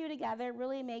 These two together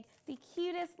really make the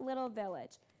cutest little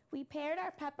village. We paired our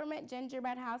peppermint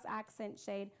gingerbread house accent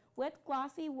shade with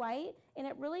glossy white, and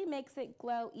it really makes it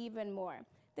glow even more.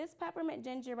 This peppermint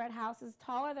gingerbread house is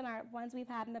taller than our ones we've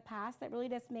had in the past. That really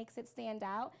just makes it stand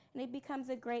out, and it becomes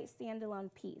a great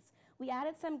standalone piece. We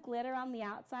added some glitter on the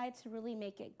outside to really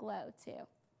make it glow too.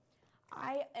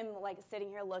 I am like sitting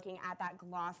here looking at that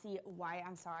glossy white.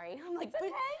 I'm sorry. I'm like,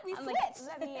 okay, we I'm switched.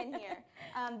 like, let me in here.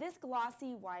 This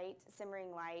glossy white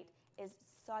simmering light is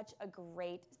such a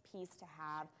great piece to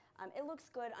have. It looks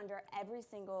good under every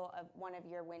single one of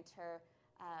your winter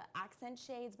accent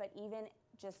shades, but even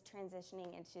just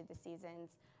transitioning into the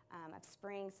seasons of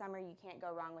spring, summer, you can't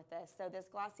go wrong with this. So this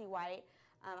glossy white,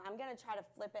 I'm gonna try to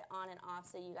flip it on and off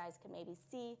so you guys can maybe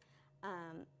see.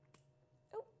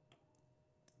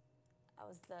 That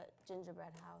was the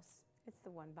gingerbread house. It's the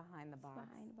one behind the box.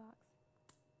 Behind the box.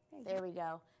 There we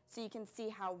go. So you can see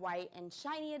how white and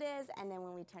shiny it is, and then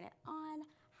when we turn it on,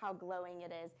 how glowing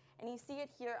it is. And you see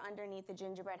it here underneath the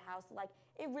gingerbread house. Like,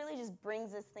 it really just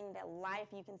brings this thing to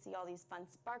life. You can see all these fun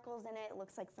sparkles in it. It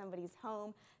looks like somebody's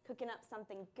home cooking up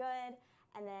something good.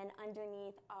 And then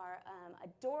underneath our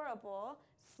adorable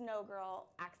Snow Girl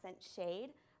accent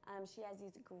shade, she has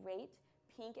these great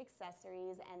pink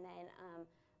accessories, and then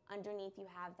underneath you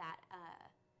have that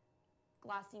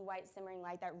glossy white simmering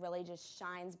light that really just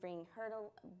shines, bringing her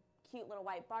to cute little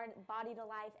white body to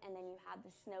life, and then you have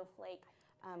the snowflake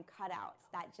cutouts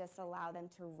that just allow them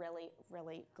to really,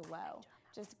 really glow.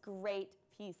 Just great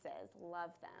pieces.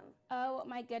 Love them. Oh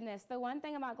my goodness. The one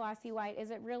thing about glossy white is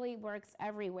it really works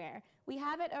everywhere. We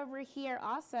have it over here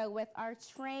also with our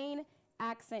train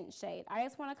accent shade. I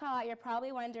just want to call out, you're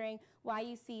probably wondering why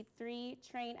you see 3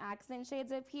 train accent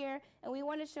shades up here, and we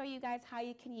want to show you guys how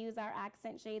you can use our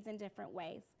accent shades in different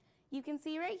ways. You can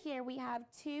see right here we have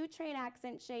 2 train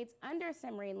accent shades under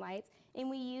simmering lights, and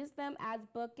we use them as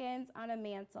bookends on a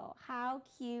mantle. How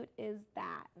cute is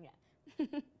that? Yeah.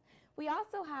 We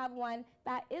also have one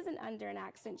that isn't under an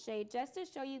accent shade, just to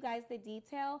show you guys the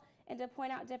detail and to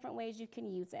point out different ways you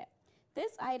can use it.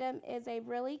 This item is a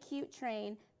really cute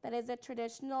train that is a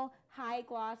traditional high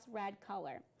gloss red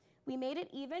color. We made it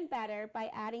even better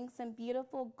by adding some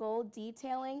beautiful gold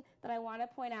detailing that I want to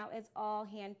point out is all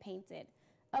hand painted.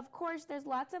 Of course, there's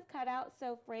lots of cutouts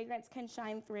so fragrance can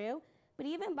shine through, but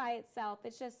even by itself,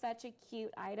 it's just such a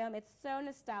cute item. It's so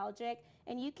nostalgic,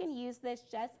 and you can use this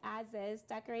just as is,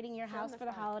 decorating your house for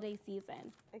the holiday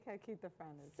season. Look how cute the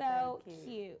front is. So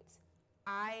cute.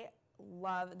 I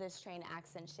love this train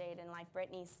accent shade, and like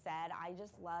Brittany said, I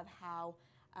just love how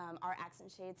our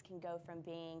accent shades can go from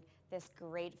being this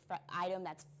great item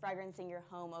that's fragrancing your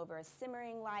home over a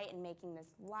simmering light and making this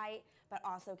light, but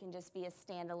also can just be a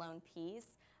standalone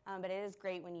piece. But it is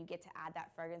great when you get to add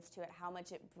that fragrance to it, how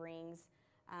much it brings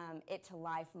it to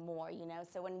life more, you know?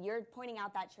 So when you're pointing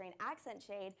out that train accent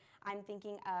shade, I'm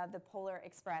thinking of the Polar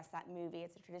Express, that movie.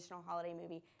 It's a traditional holiday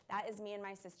movie. That is me and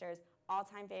my sister's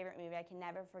all-time favorite movie. I can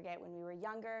never forget when we were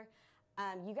younger.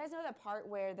 You guys know the part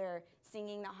where they're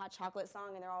singing the hot chocolate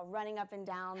song and they're all running up and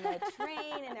down the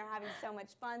train and they're having so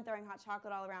much fun throwing hot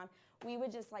chocolate all around? We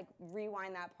would just like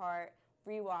rewind that part,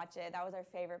 rewatch it. That was our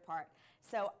favorite part.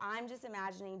 So I'm just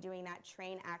imagining doing that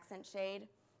train accent shade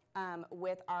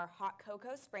with our hot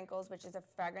cocoa sprinkles, which is a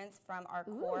fragrance from our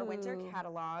core winter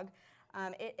catalog.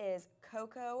 It is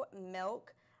cocoa,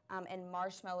 milk, and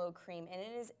marshmallow cream, and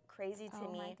it is crazy to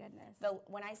me. Oh my goodness.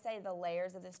 When I say the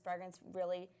layers of this fragrance,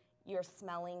 really, you're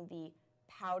smelling the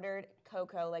powdered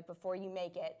cocoa like before you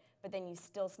make it, but then you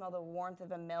still smell the warmth of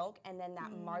the milk, and then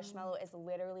that marshmallow is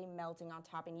literally melting on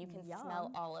top, and you can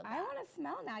smell all of that. I want to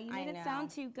smell now. You made it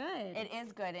sound too good. It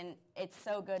is good, and it's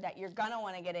so good that you're going to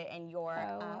want to get it in your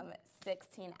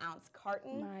 16-ounce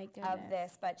carton of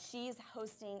this. But she's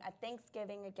hosting a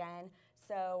Thanksgiving again,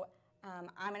 so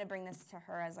I'm going to bring this to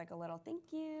her as like a little thank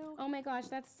you. Oh my gosh,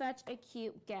 that's such a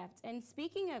cute gift. And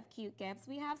speaking of cute gifts,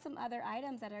 we have some other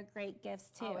items that are great gifts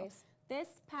too. Always. This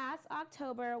past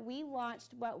October, we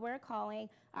launched what we're calling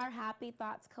our Happy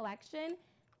Thoughts collection.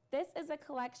 This is a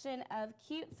collection of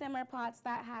cute simmer pots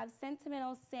that have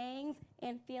sentimental sayings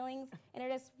and feelings, and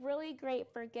it is really great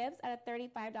for gifts at a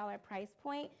 $35 price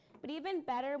point. But even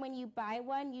better, when you buy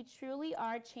one, you truly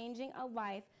are changing a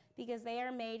life because they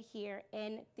are made here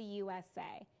in the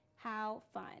USA. How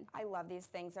fun. I love these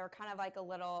things. They're kind of like a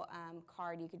little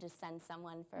card you could just send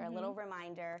someone for a little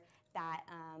reminder that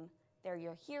they're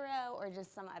your hero, or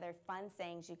just some other fun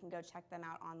sayings. You can go check them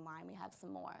out online. We have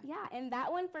some more. Yeah, and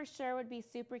that one for sure would be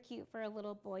super cute for a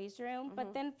little boy's room.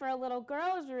 But then for a little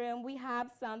girl's room, we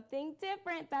have something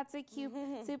different. That's a cute,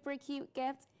 super cute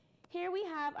gift. Here we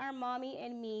have our Mommy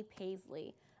and Me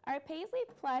Paisley. Our Paisley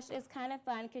plush is kind of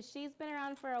fun because she's been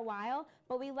around for a while,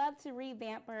 but we love to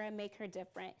revamp her and make her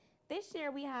different. This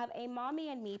year we have a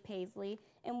Mommy and Me Paisley,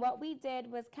 and what we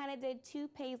did was kind of did 2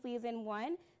 Paisleys in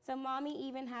one, so Mommy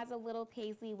even has a little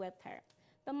Paisley with her.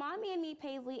 The Mommy and Me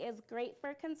Paisley is great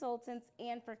for consultants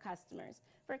and for customers.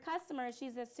 For customers,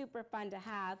 she's just super fun to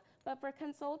have, but for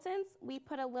consultants, we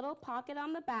put a little pocket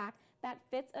on the back that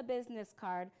fits a business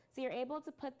card, so you're able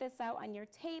to put this out on your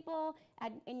table,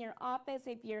 in your office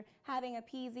if you're having a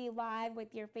PZ Live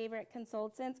with your favorite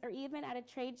consultants, or even at a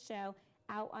trade show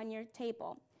out on your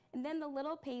table. And then the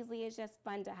little Paisley is just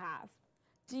fun to have.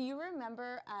 Do you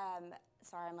remember,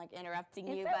 sorry I'm like interrupting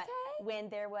you, It's but okay. when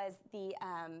there was the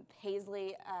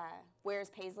Paisley, Where's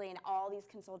Paisley, and all these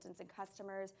consultants and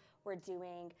customers were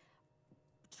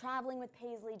traveling with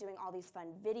Paisley, doing all these fun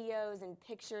videos and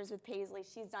pictures with Paisley.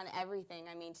 She's done everything.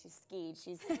 I mean, she's skied,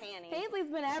 she's tanning. Paisley's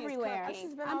been everywhere. Cooking.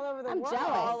 She's been all over the world. I'm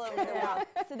jealous. All over the world.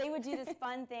 So they would do this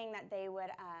fun thing that they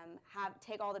would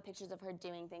take all the pictures of her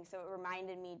doing things. So it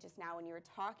reminded me just now when you were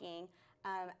talking,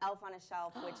 Elf on a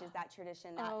Shelf, which is that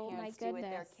tradition that parents do with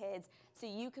their kids. So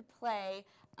you could play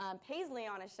Paisley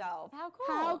on a shelf. How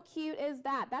cool. How cute is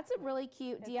that? That's a really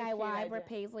cute DIY cute where idea.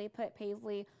 Paisley put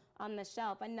Paisley on the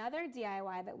shelf. Another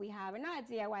DIY that we have, or not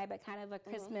a DIY, but kind of a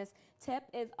Christmas tip,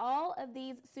 is all of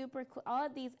these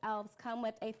elves come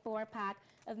with a 4-pack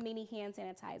of mini hand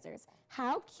sanitizers.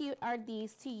 How cute are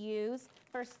these to use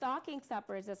for stocking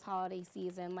stuffers this holiday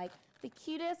season? Like the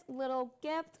cutest little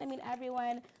gift. I mean,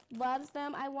 everyone loves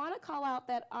them. I want to call out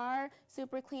that our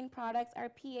Super Clean products are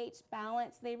pH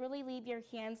balanced. They really leave your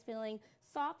hands feeling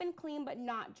soft and clean, but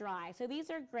not dry. So these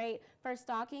are great for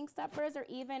stocking stuffers or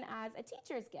even as a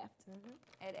teacher's gift.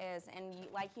 It is, and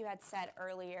like you had said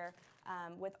earlier,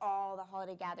 with all the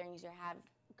holiday gatherings you have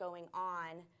going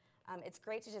on, it's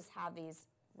great to just have these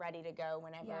ready to go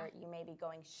whenever you may be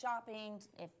going shopping,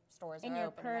 if stores In are your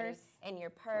open. purse. In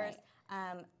your purse.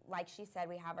 Like she said,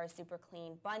 we have our Super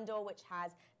Clean bundle, which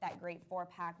has that great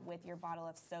 4-pack with your bottle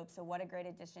of soap. So what a great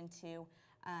addition to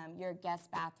your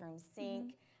guest bathroom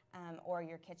sink. Or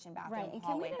your kitchen bathroom, Right, and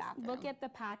can we hallway just bathroom. look at the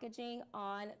packaging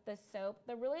on the soap?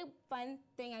 The really fun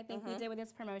thing I think we did with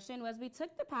this promotion was we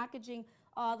took the packaging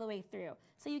all the way through.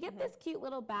 So you get this cute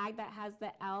little bag that has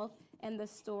the elf and the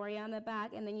story on the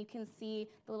back, and then you can see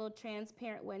the little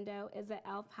transparent window is an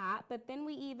elf hat. But then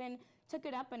we even took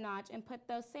it up a notch and put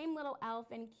those same little elf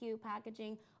and cute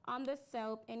packaging on the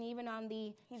soap and even on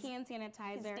the hand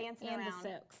sanitizer and the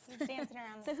soaks. He's dancing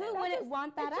around So the who soap. wouldn't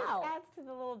want that out? It just adds to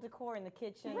the little decor in the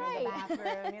kitchen or Right. the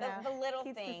bathroom, you know. The little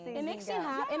keeps the things. season It makes you going.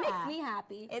 happy. It Yeah. makes me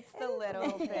happy. It's the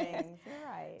little things. things. You're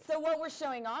right. So what we're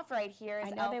showing off right here is I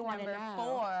know elf they wanna number know.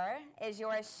 4 is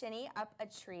your Shinny Up a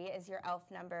Tree is your elf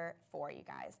number 4, you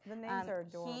guys. The names are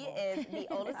adorable. He is the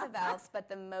oldest of elves, but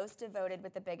the most devoted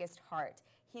with the biggest heart.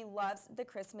 He loves the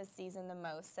Christmas season the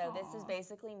most. So this is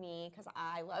basically me because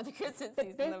I love the Christmas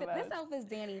season the most. This elf is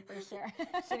Danny for sure.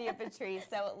 Shinny Up a Tree.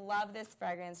 So love this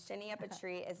fragrance. Shinny Up a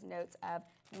Tree is notes of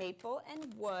maple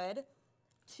and wood.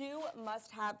 Two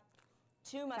must-have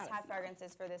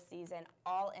fragrances for this season,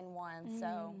 all in one.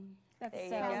 So That's there you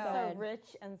so go. Sounds so good.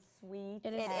 rich and sweet.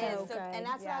 It is It so is, so, good. and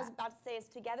that's what I was Yeah. about to say. Is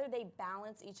together they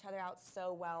balance each other out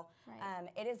so well. Right.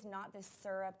 It is not this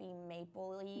syrupy,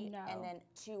 mapley, No. and then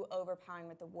too overpowering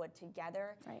with the wood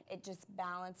together. Right. It just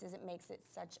balances. It makes it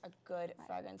such a good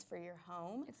fragrance for your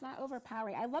home. It's not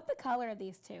overpowering. I love the color of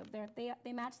these two.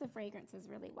 They match the fragrances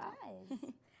really well.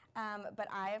 But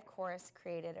I, of course,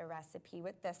 created a recipe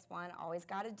with this one. Always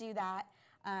got to do that.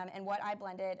 And what I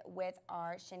blended with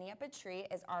our Shinny Up a Tree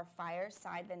is our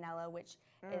Fireside Vanilla, which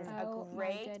is Oh, a my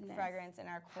great goodness. fragrance in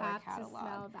our core Have to catalog.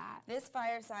 smell that. This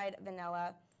Fireside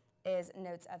Vanilla is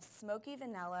notes of smoky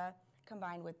vanilla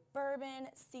combined with bourbon,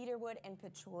 cedarwood, and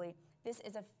patchouli. This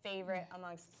is a favorite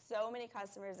amongst so many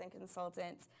customers and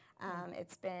consultants.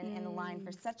 It's been in the line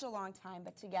for such a long time,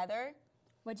 but together,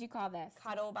 What'd you call this?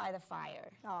 cuddle by the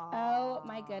fire. Oh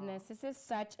my goodness, this is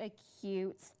such a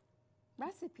cute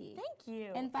recipe. Thank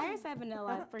you. And Fireside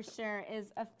Vanilla for sure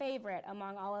is a favorite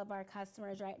among all of our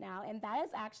customers right now. And that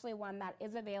is actually one that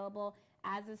is available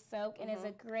as a soak and is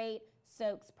a great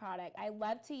soaks product. I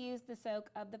love to use the soak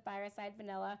of the Fireside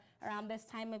Vanilla around this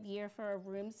time of year for a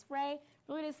room spray.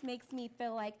 Really just makes me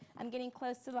feel like I'm getting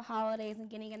close to the holidays and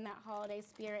getting in that holiday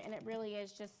spirit, and it really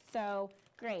is just so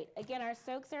great. Again, our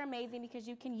soaks are amazing because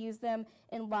you can use them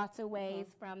in lots of ways,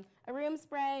 from a room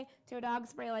spray to a dog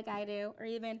spray like I do, or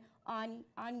even on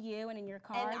you and in your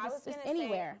car, And I was just gonna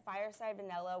anywhere. say Fireside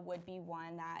Vanilla would be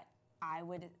one that I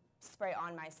would spray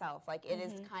on myself. Like it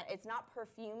is it's not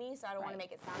perfumey, so I don't want to Right.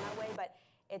 make it sound that way, but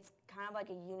it's kind of like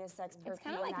a unisex perfume It's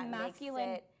kind of like that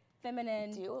masculine, makes it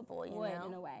feminine doable, you wood know?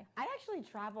 in a way. I actually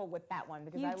travel with that one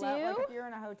because You I love, like, do? if you're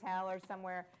in a hotel or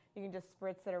somewhere, you can just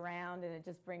spritz it around and it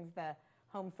just brings the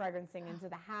home fragrancing into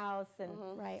the house and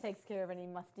Right. takes care of any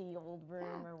musty old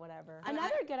room or whatever.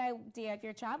 Another good idea if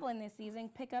you're traveling this season,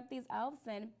 pick up these elves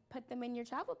and put them in your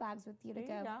travel bags with you to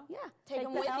There you go. Yeah. Take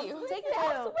them the with elves you. Take the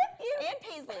elves with you. And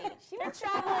Paisley. We're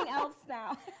traveling elves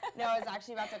now. No, I was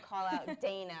actually about to call out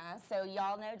Dana. So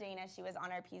y'all know Dana. She was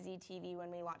on our PZTV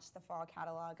when we launched the fall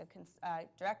catalog,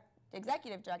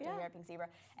 executive director here at Pink Zebra,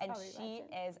 and Probably she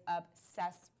right. is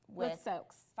obsessed with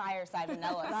soaks. Fireside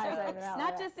Vanilla Fireside soaks. Vanilla.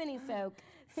 Not just any soak.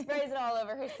 Sprays it all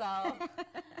over herself.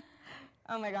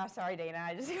 Oh my gosh, sorry Dana,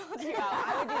 I just called you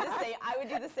out. I would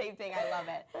do the same thing. I love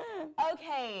it.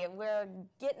 Okay, we're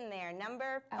getting there.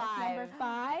 Number 5. Elf number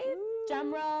 5.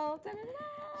 Drum roll.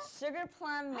 Da-da-da. Sugar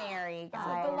Plum Mary, So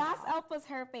guys. the last elf was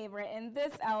her favorite, and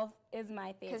this elf is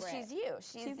my favorite. Because she's you.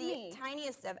 She's the me.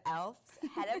 tiniest of elves,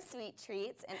 head of sweet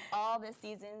treats, and all the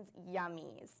season's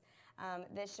yummies.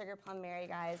 This Sugar Plum Mary,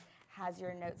 guys, has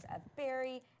your notes of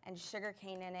berry and sugar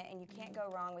cane in it, and you can't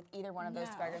go wrong with either one of those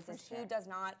No, fragrances. for sure. Who does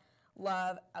not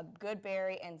love a good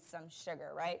berry and some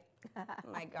sugar, right?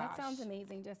 My gosh. That sounds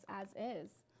amazing just as is.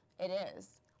 It is.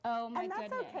 Oh my And that's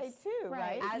goodness. okay too,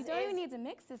 right? You As don't is. even need to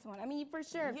mix this one. I mean, you for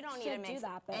sure You don't need should to mix do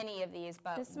that, but any of these,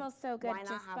 but this smells so good why not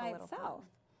just have by a little itself.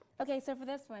 fun? Okay, so for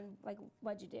this one, like,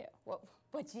 what'd you do?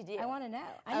 What'd you do? I want to know.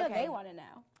 I know Okay. they want to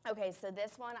know. Okay, so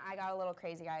this one I got a little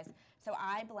crazy, guys. So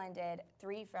I blended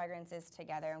 3 fragrances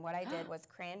together, and what I did was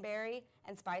cranberry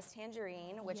and spiced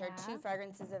tangerine, which are 2 Yeah.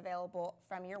 fragrances available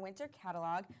from your winter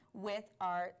catalog, with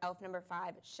our Elf number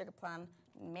 5 Sugar Plum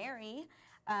Mary.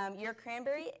 Your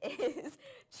cranberry is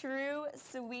true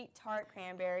sweet tart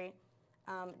cranberry.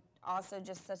 Also,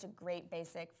 just such a great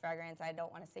basic fragrance. I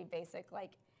don't want to say basic,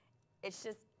 like it's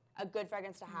just a good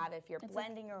fragrance to have if you're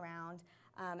blending around.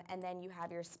 And then you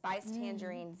have your spiced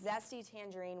tangerine, zesty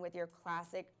tangerine with your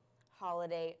classic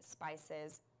holiday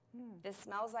spices. This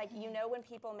smells like, you know when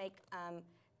people make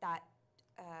that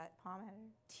Palm header.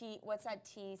 tea, what's that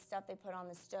tea stuff they put on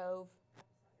the stove?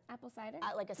 Apple cider?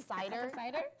 Like a cider? Apple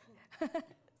cider?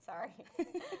 Sorry.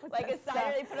 Like a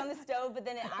cider they put on the stove, but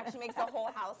then it actually makes the whole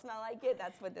house smell like it.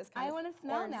 That's what this kind I of want to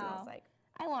smell orange now. smells like.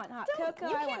 I want hot Don't- cocoa.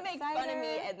 you I can't want make cider. fun of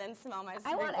me and then smell my I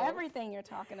sprinkles. want everything you're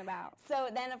talking about. So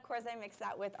then, of course, I mix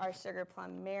that with our Sugar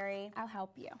Plum Mary. I'll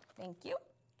help you. Thank you.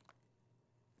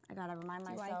 I gotta remind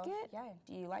Do you myself. like it? Yeah.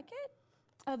 Do you like it?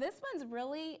 Oh, this one's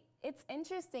really, it's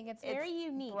interesting. It's very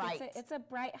unique. bright. It's a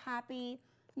bright, happy,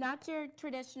 not your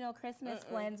traditional Christmas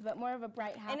blends, but more of a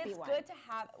bright, happy And it's one. good to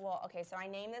have. Well, okay. So I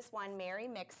named this one Mary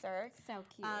Mixer. So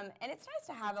cute. And it's nice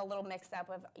to have a little mix up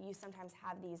of. You sometimes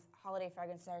have these holiday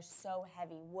fragrances that are so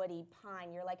heavy, woody,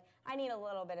 pine. You're like, I need a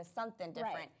little bit of something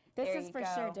different. Right. This There is you for go.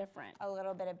 sure different. A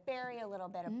little bit of berry, a little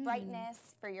bit of brightness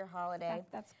for your holiday.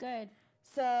 That's good.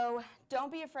 So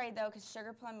don't be afraid though, because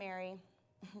Sugar Plum Mary,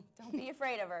 don't be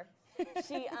afraid of her.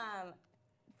 She,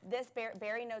 this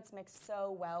berry notes mix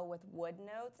so well with wood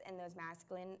notes and those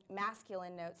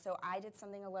masculine notes. So I did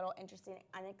something a little interesting,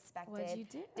 unexpected. What'd you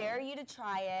do? Dare you to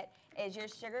try it. Is your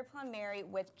Sugar Plum Mary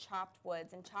with chopped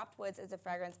woods, and chopped woods is a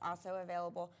fragrance also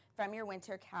available from your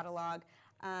winter catalog.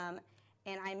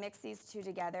 And I mixed these 2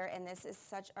 together, and this is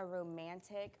such a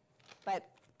romantic, but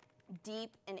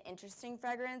deep and interesting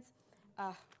fragrance.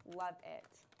 Love it.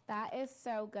 That is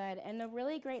so good. And the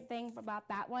really great thing about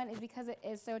that one is because it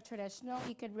is so traditional,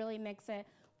 you could really mix it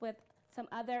with some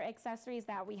other accessories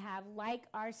that we have, like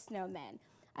our snowmen.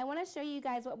 I want to show you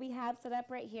guys what we have set up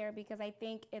right here because I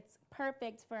think it's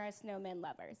perfect for our snowman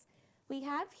lovers. We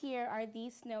have here are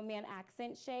these snowman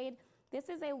accent shade. This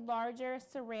is a larger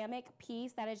ceramic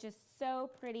piece that is just so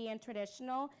pretty and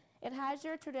traditional. It has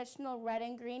your traditional red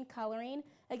and green coloring.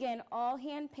 Again, all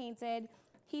hand painted.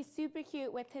 He's super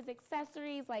cute with his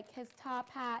accessories like his top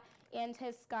hat and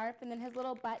his scarf, and then his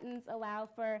little buttons allow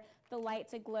for the light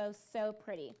to glow so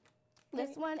pretty.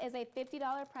 This one is a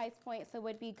 $50 price point, so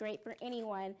would be great for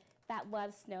anyone that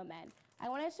loves snowmen. I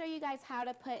want to show you guys how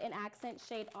to put an accent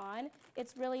shade on.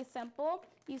 It's really simple.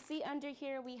 You see under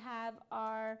here we have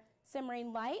our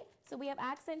simmering light. So we have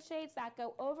accent shades that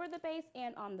go over the base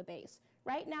and on the base.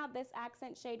 Right now this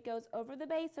accent shade goes over the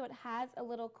base, so it has a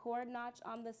little cord notch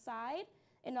on the side.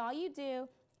 And all you do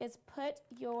is put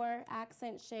your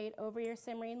accent shade over your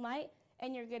simmering light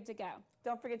and you're good to go.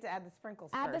 Don't forget to add the sprinkles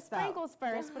Add first. the sprinkles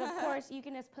first, but of course you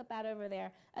can just put that over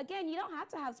there. Again, you don't have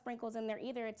to have sprinkles in there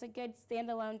either. It's a good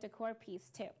standalone decor piece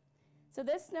too. So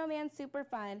this snowman's super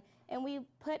fun, and we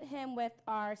put him with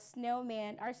our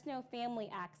snowman, our snow family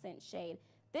accent shade.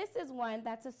 This is one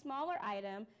that's a smaller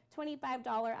item, $25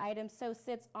 item, so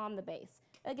sits on the base.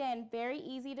 Again, very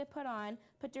easy to put on.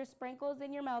 Put your sprinkles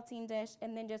in your melting dish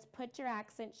and then just put your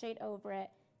accent shade over it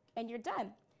and you're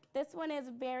done. This one is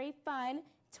very fun,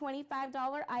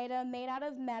 $25 item made out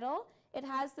of metal, It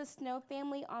has the snow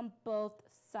family on both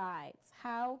sides.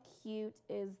 How cute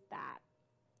is that?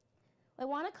 I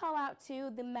want to call out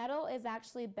too, the metal is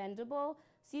actually bendable,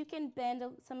 so you can bend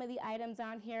some of the items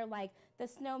on here like the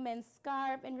snowman's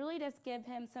scarf and really just give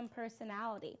him some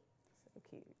personality. So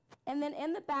cute. And then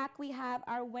in the back we have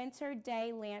our winter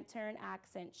day lantern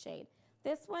accent shade.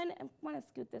 This one, I want to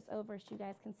scoot this over so you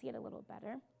guys can see it a little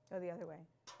better. Go the other way.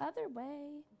 Other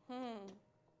way.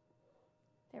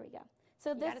 There we go.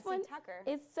 So You this gotta one see Tucker.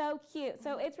 is so cute.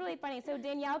 So it's really funny. So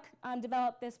Danielle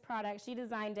developed this product. She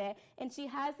designed it, and she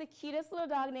has the cutest little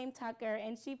dog named Tucker,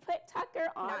 and she put Tucker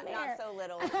on there. Not so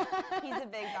little. He's a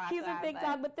big dog. He's a big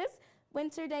dog, but this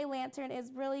winter day lantern is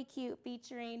really cute,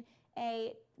 featuring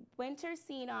a winter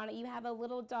scene on it. You have a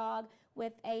little dog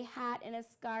with a hat and a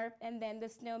scarf, and then the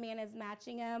snowman is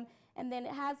matching him. And then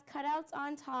it has cutouts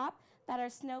on top that are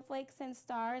snowflakes and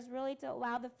stars, really to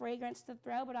allow the fragrance to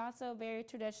throw, but also a very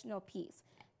traditional piece.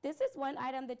 This is one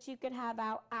item that you could have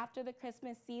out after the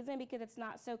Christmas season because it's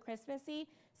not so Christmassy.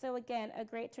 So again, a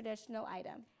great traditional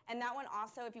item. And that one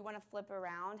also, if you want to flip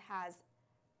around, has,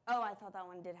 oh, I thought that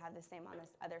one did have the same on this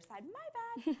other side.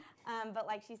 My bad. But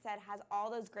like she said, has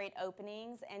all those great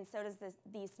openings, and so does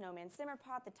the snowman simmer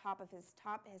pot. The top of his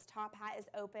top hat is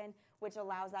open, which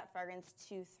allows that fragrance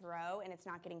to throw, and it's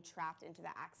not getting trapped into the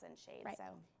accent shade. Right. So.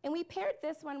 And we paired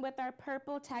this one with our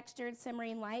purple textured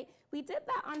simmering light. We did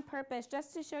that on purpose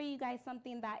just to show you guys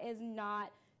something that is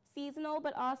not seasonal,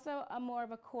 but also a more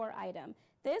of a core item.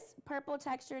 This purple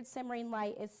textured simmering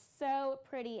light is so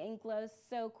pretty and glows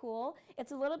so cool.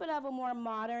 It's a little bit of a more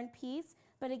modern piece,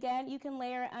 but again, you can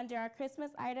layer it under our Christmas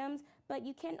items, but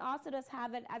you can also just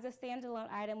have it as a standalone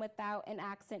item without an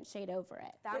accent shade over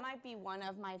it. That might be one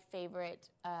of my favorite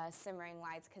simmering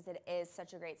lights because it is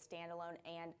such a great standalone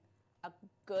and a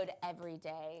good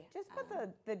everyday. Just put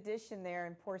the dish in there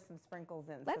and pour some sprinkles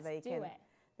in Let's so they do it.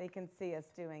 they can see us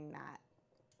doing that.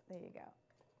 There you go.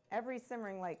 Every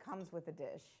simmering light comes with a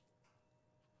dish.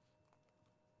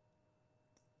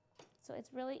 So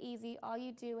it's really easy. All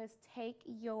you do is take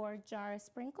your jar of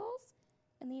sprinkles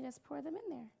and then you just pour them in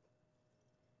there.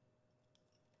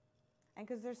 And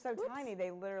because they're so tiny, they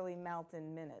literally melt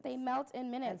in minutes. They melt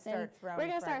in minutes. And start we're throwing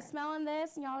going to start fragrance. smelling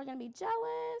this, and y'all are going to be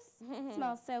jealous. It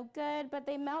smells so good, but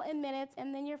they melt in minutes,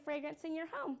 and then you're fragrancing your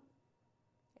home.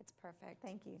 It's perfect.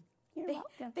 Thank you. You're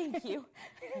welcome. Thank you.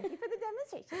 Thank you for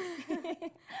the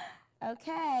demonstration.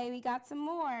 Okay, we got some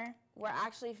more. We're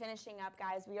actually finishing up,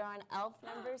 guys. We are on elf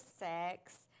number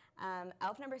 6.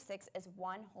 Elf number 6 is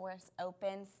one horse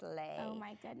open sleigh. Oh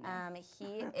my goodness.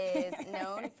 He is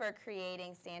known for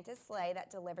creating Santa's sleigh that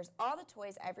delivers all the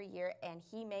toys every year, and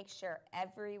he makes sure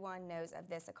everyone knows of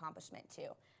this accomplishment too.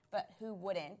 But who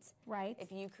wouldn't? Right.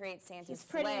 If you create Santa's It's a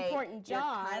pretty sleigh, important you're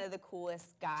job. kind of the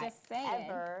coolest guy Just saying.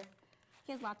 ever.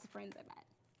 He has lots of friends, I bet.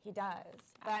 He does.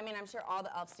 But I mean, I'm sure all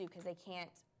the elves do because they can't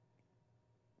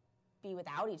be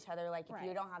without each other. Like if you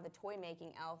Right. don't have the toy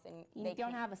making elf, and You they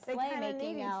don't can't- have a They sleigh kinda making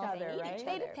need each elf. other, They need right? each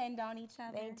They other. depend on each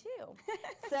other. They do.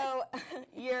 So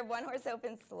your one horse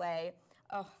open sleigh.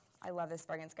 Oh, I love this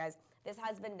fragrance, guys. This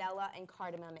has vanilla and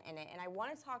cardamom in it. And I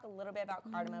want to talk a little bit about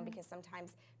cardamom because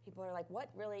sometimes people are like, what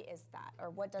really is that?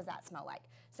 Or what does that smell like?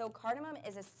 So cardamom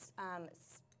is a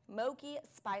smoky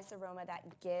spice aroma that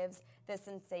gives the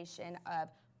sensation of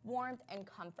warmth and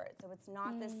comfort. So it's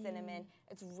not the cinnamon.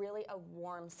 It's really a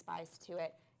warm spice to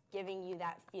it, giving you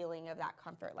that feeling of that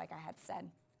comfort, like I had said.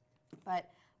 But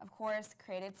of course,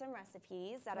 created some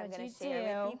recipes that I'm What'd going you to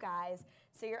share with do? you guys.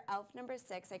 So your elf number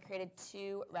 6, I created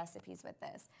 2 recipes with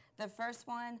this. The first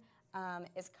one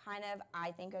is kind of,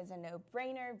 I think, is a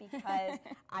no-brainer because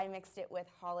I mixed it with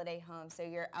holiday home. So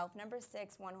your elf number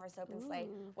 6, one horse open sleigh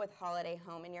with holiday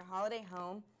home. And your holiday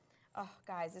home, oh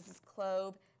guys, this is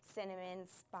clove, cinnamon,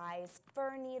 spice,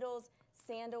 fir needles,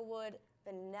 sandalwood,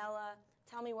 vanilla.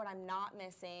 Tell me what I'm not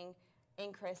missing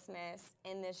in Christmas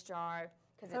in this jar.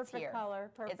 It's here. Color,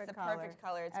 perfect It's the color, perfect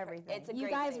color. It's everything. It's a You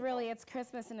great guys staple. really, it's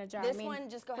Christmas in a jar. This I mean, one,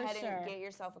 just go for ahead sure. and get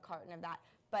yourself a carton of that.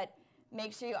 But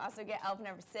make sure you also get elf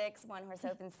number 6, one horse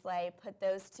open sleigh. Put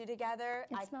those 2 together.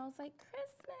 It smells like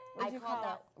Christmas. I call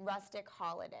that rustic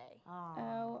holiday.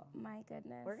 Oh my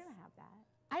goodness. We're going to have that.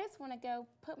 I just want to go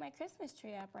put my Christmas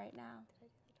tree up right now.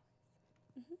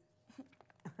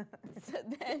 So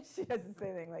then She doesn't say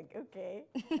anything like, okay.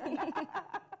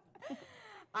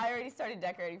 I already started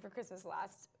decorating for Christmas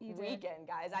last You did? weekend,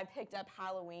 guys. I picked up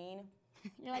Halloween.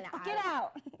 You're like, And oh, get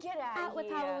out. Get Out with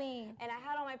here. Halloween. And I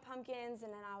had all my pumpkins,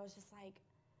 and then I was just like,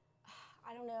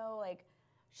 I don't know, like,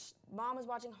 Mom was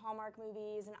watching Hallmark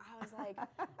movies, and I was like,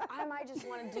 I might just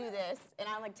want to do this. And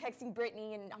I'm like texting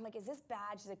Brittany, and I'm like, is this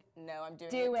bad? She's like, no, I'm doing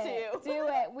it too. Do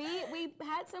it. We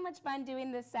had so much fun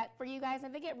doing this set for you guys. I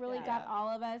think it really got all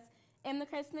of us in the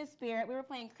Christmas spirit. We were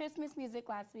playing Christmas music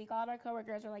last week. All of our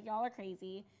coworkers were like, y'all are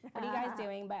crazy. What are you guys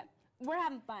doing? But we're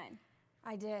having fun.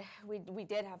 I did. We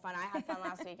did have fun. I had fun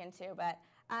last weekend too. But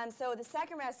so the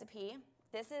second recipe,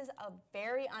 this is a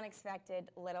very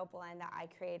unexpected little blend that I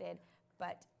created,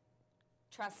 but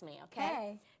trust me,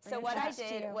 okay? So what I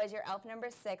did was your Elf number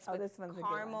 6 with this one's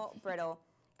caramel brittle.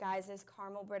 Guys, this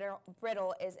caramel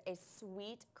brittle is a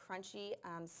sweet, crunchy,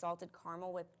 salted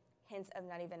caramel with hints of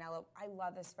nutty vanilla. I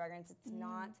love this fragrance. It's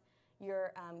not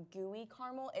your gooey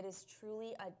caramel. It is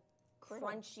truly a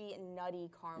crunchy, nutty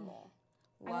caramel.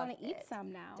 I want to eat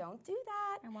some now. Don't do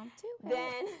that. I want to.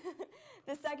 Then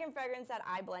the second fragrance that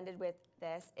I blended with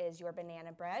this is your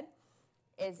banana bread.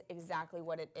 Is exactly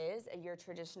what it is, your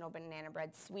traditional banana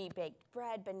bread, sweet baked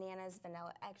bread, bananas,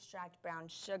 vanilla extract, brown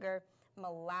sugar,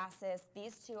 molasses.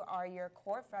 These two are your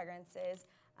core fragrances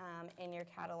in your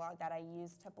catalog that I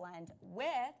use to blend with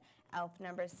Elf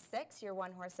number 6, your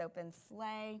one horse open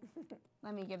sleigh.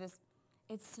 Let me give this.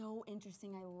 It's so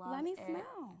interesting. I love it. Let me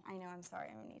smell. I know. I'm sorry.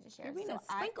 I need to share. You're being a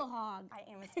sprinkle hog. I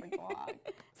am a sprinkle hog.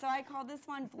 So I call this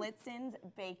one Blitzen's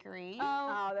Bakery.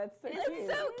 Oh, that's so cute.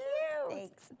 It's so cute.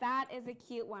 Thanks. That is a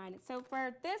cute one. So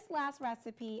for this last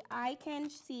recipe, I can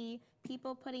see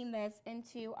people putting this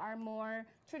into our more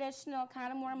traditional,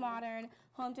 kind of more modern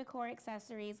home decor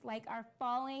accessories, like our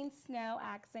falling snow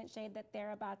accent shade that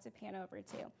they're about to pan over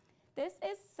to. This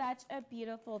is such a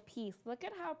beautiful piece. Look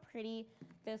at how pretty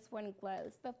this one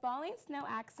glows. The Falling Snow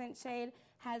accent shade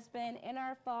has been in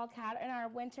our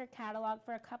winter catalog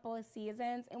for a couple of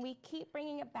seasons, and we keep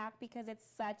bringing it back because it's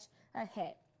such a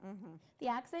hit. The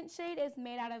accent shade is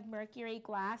made out of mercury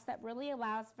glass that really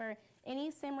allows for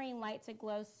any simmering light to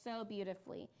glow so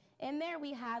beautifully. In there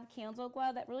we have candle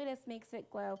glow that really just makes it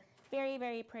glow very,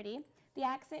 very pretty. The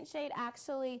accent shade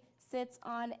actually sits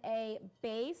on a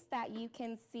base that you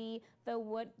can see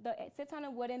it sits on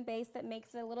a wooden base that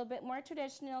makes it a little bit more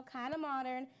traditional, kind of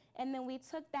modern, and then we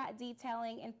took that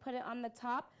detailing and put it on the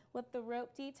top with the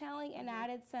rope detailing and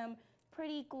added some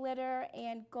pretty glitter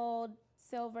and gold,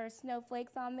 silver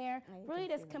snowflakes on there, really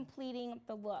just completing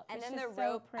the look. And it's then just the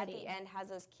rope so at pretty. the end has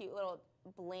those cute little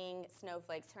bling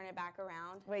snowflakes. Turn it back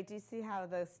around. Wait, do you see how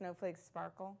the snowflakes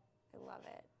sparkle? I love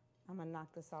it. I'm going to knock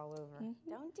this all over.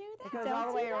 Don't do that. It goes all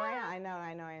the way around. I know.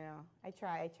 I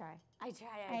try. I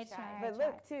try. But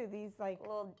look, too, these like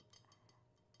Little.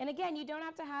 And again, you don't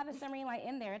have to have a simmering light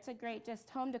in there. It's a great just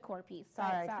home decor piece. by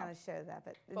Sorry, I itself. kind of showed that,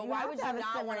 but why have would to you have a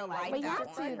not wanna simmering light But you that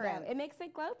have to, one? though. It makes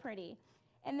it glow pretty.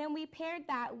 And then we paired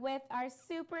that with our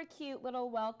super cute little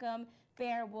welcome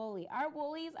bear woolly. Our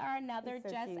woolies are another It's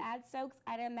so Just cute. Add Soaks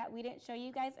item that we didn't show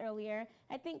you guys earlier.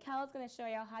 I think Kel's going to show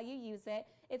y'all how you use it.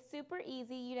 It's super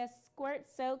easy. You just squirt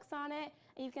soaks on it,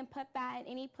 and you can put that in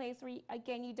any place where,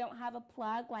 you don't have a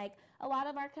plug. Like a lot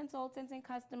of our consultants and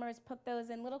customers put those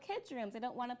in little kids' rooms. They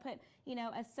don't want to put,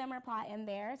 a simmer pot in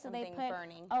there, so they Something put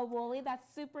burning. a woolly. That's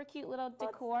super cute little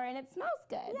decor, and it smells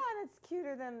good. yeah, and it's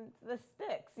cuter than the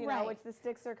sticks, Right. which the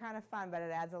sticks are kind of fun, but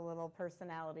it adds a little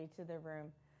personality to the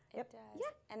room. It does.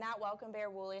 Yeah. And that Welcome Bear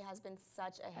Woolly has been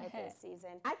such a hit this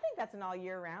season. I think that's an all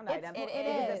year round It's- item. it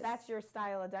Because is. if that's your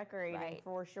style of decorating, Right.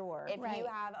 for sure. If Right. you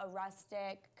have a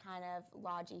rustic kind of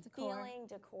lodgy Decor. feeling,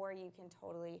 decor, you can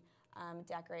totally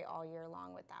decorate all year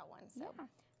long with that one. So Yeah.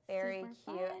 very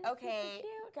Super cute. fun, okay, super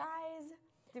cute. guys.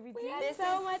 Did we We do had This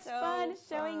so is much so fun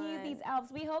showing you fun. these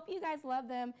elves. We hope you guys love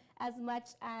them as much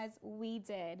as we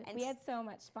did. And we had so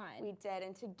much fun. We did,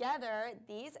 and together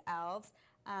these elves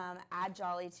add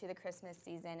jolly to the Christmas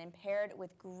season, and paired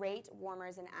with great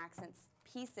warmers and accents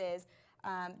pieces,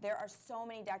 there are so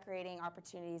many decorating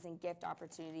opportunities and gift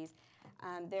opportunities.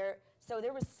 So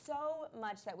there was so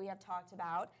much that we have talked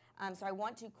about. So I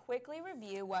want to quickly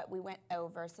review what we went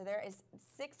over. So there is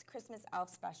 6 Christmas Elf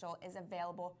Special is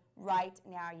available right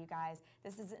now, you guys.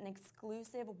 This is an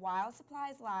exclusive while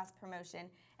supplies last promotion,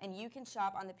 and you can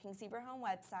shop on the Pink Zebra Home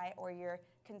website or your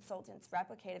consultant's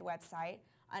replicated website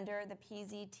under the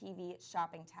PZTV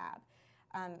shopping tab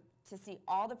to see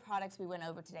all the products we went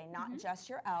over today, not just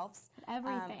your elves.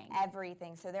 Everything.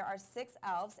 Everything. So there are 6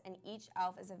 elves, and each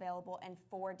elf is available in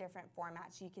 4 different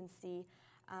formats. You can see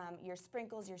your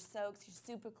sprinkles, your soaks, your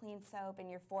super clean soap, and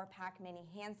your 4-pack mini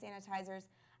hand sanitizers,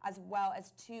 as well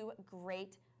as 2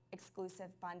 great exclusive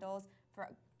bundles for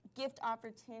gift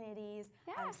opportunities.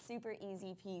 Yeah. Super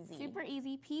easy peasy. Super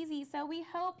easy peasy. So we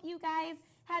hope you guys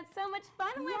had so much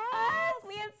fun with Yes. us.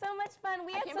 We had so much fun.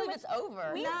 We I had can't so believe much. it's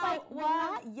over. We No, like well,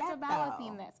 love not yet,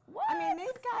 developing though. this. What? I mean,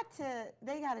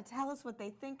 they got to tell us what they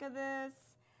think of this.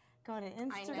 Go to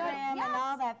Instagram and Yes.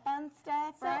 all that fun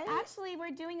stuff, So right? actually,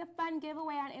 we're doing a fun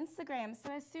giveaway on Instagram.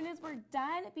 So as soon as we're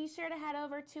done, be sure to head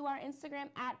over to our Instagram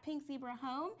at Pink Zebra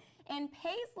Home. And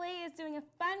Paisley is doing a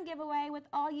fun giveaway with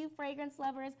all you fragrance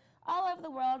lovers all over the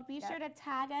world. Be sure to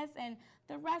tag us and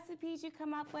the recipes you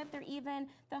come up with, or even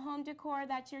the home decor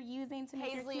that you're using to make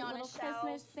your Paisley cute on a little shelf.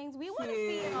 Christmas things. We want to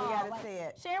see it Cute. all. We gotta see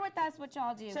it. Share with us what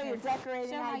y'all do. Show your 'cause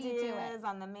decorating show how you do it. ideas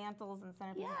on the mantles and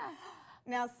centerpieces. Yeah.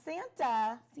 Now,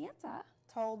 Santa Santa.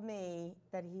 told me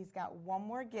that he's got one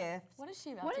more gift What is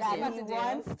she about What to is do? she that about he to do?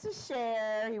 wants to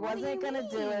share. He What do wasn't you going to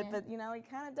do it, mean? but you know, he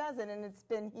kind of does it, and it's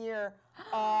been here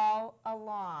all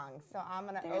along. So I'm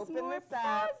going to There's open more this up,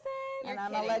 presents. and You're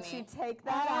I'm going to let kidding you me. take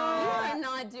that You off. are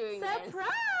not doing Surprise!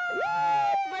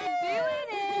 this. We're doing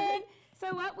it!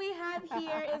 So what we have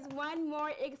here is one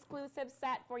more exclusive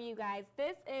set for you guys.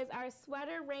 This is our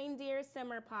sweater reindeer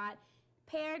simmer pot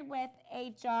paired with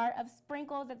a jar of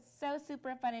sprinkles. It's so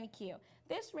super fun and cute.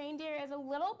 This reindeer is a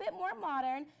little bit more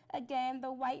modern. Again,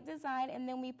 the white design, and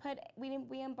then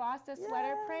we embossed a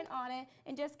sweater Yeah. print on it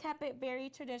and just kept it very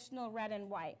traditional red and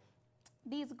white.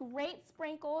 These great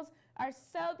sprinkles are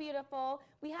so beautiful.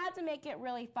 We had to make it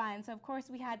really fun, so of course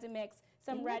we had to mix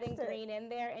some You red and mixed it. green in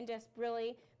there and just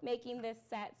really making this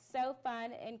set so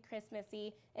fun and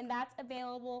Christmassy. And that's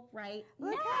available right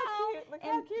Look now. how cute! Look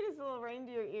how And cute his little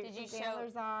reindeer Did you show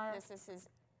antlers are. this is his?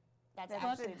 That's That's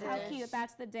Look actually the how dish. cute,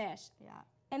 that's the dish. Yeah.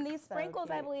 And these So sprinkles,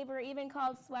 I cute. believe, are even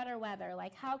called sweater weather.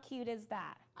 Like, how cute is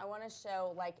that? I want to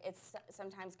show, like, it's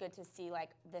sometimes good to see,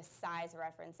 like, the size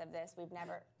reference of this. We've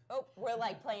never, we're,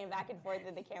 like, playing back and forth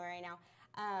with the camera right now.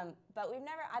 But we've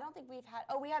never, I don't think we've had,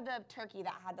 we had the turkey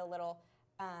that had the little,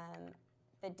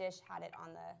 the dish had it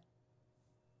on the,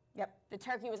 Yep. the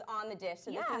turkey was on the dish.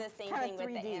 So Yeah, this is the same kinda thing with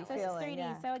the 3D antlers. So this is feeling, 3D.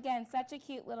 yeah. So again, such a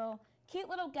cute little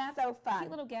gift. So fun. Cute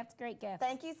little gift, great gift.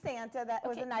 Thank you, Santa. That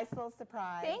was Okay. a nice little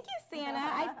surprise. Thank you, Santa.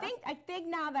 I think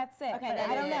now that's it. Okay, but that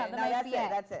I don't is know. it. That No, might that's be it.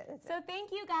 That's it. That's it. So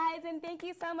thank you guys, and thank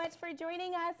you so much for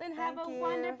joining us, and have Thank a you.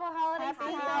 wonderful holiday Happy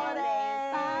season.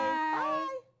 holidays. Bye.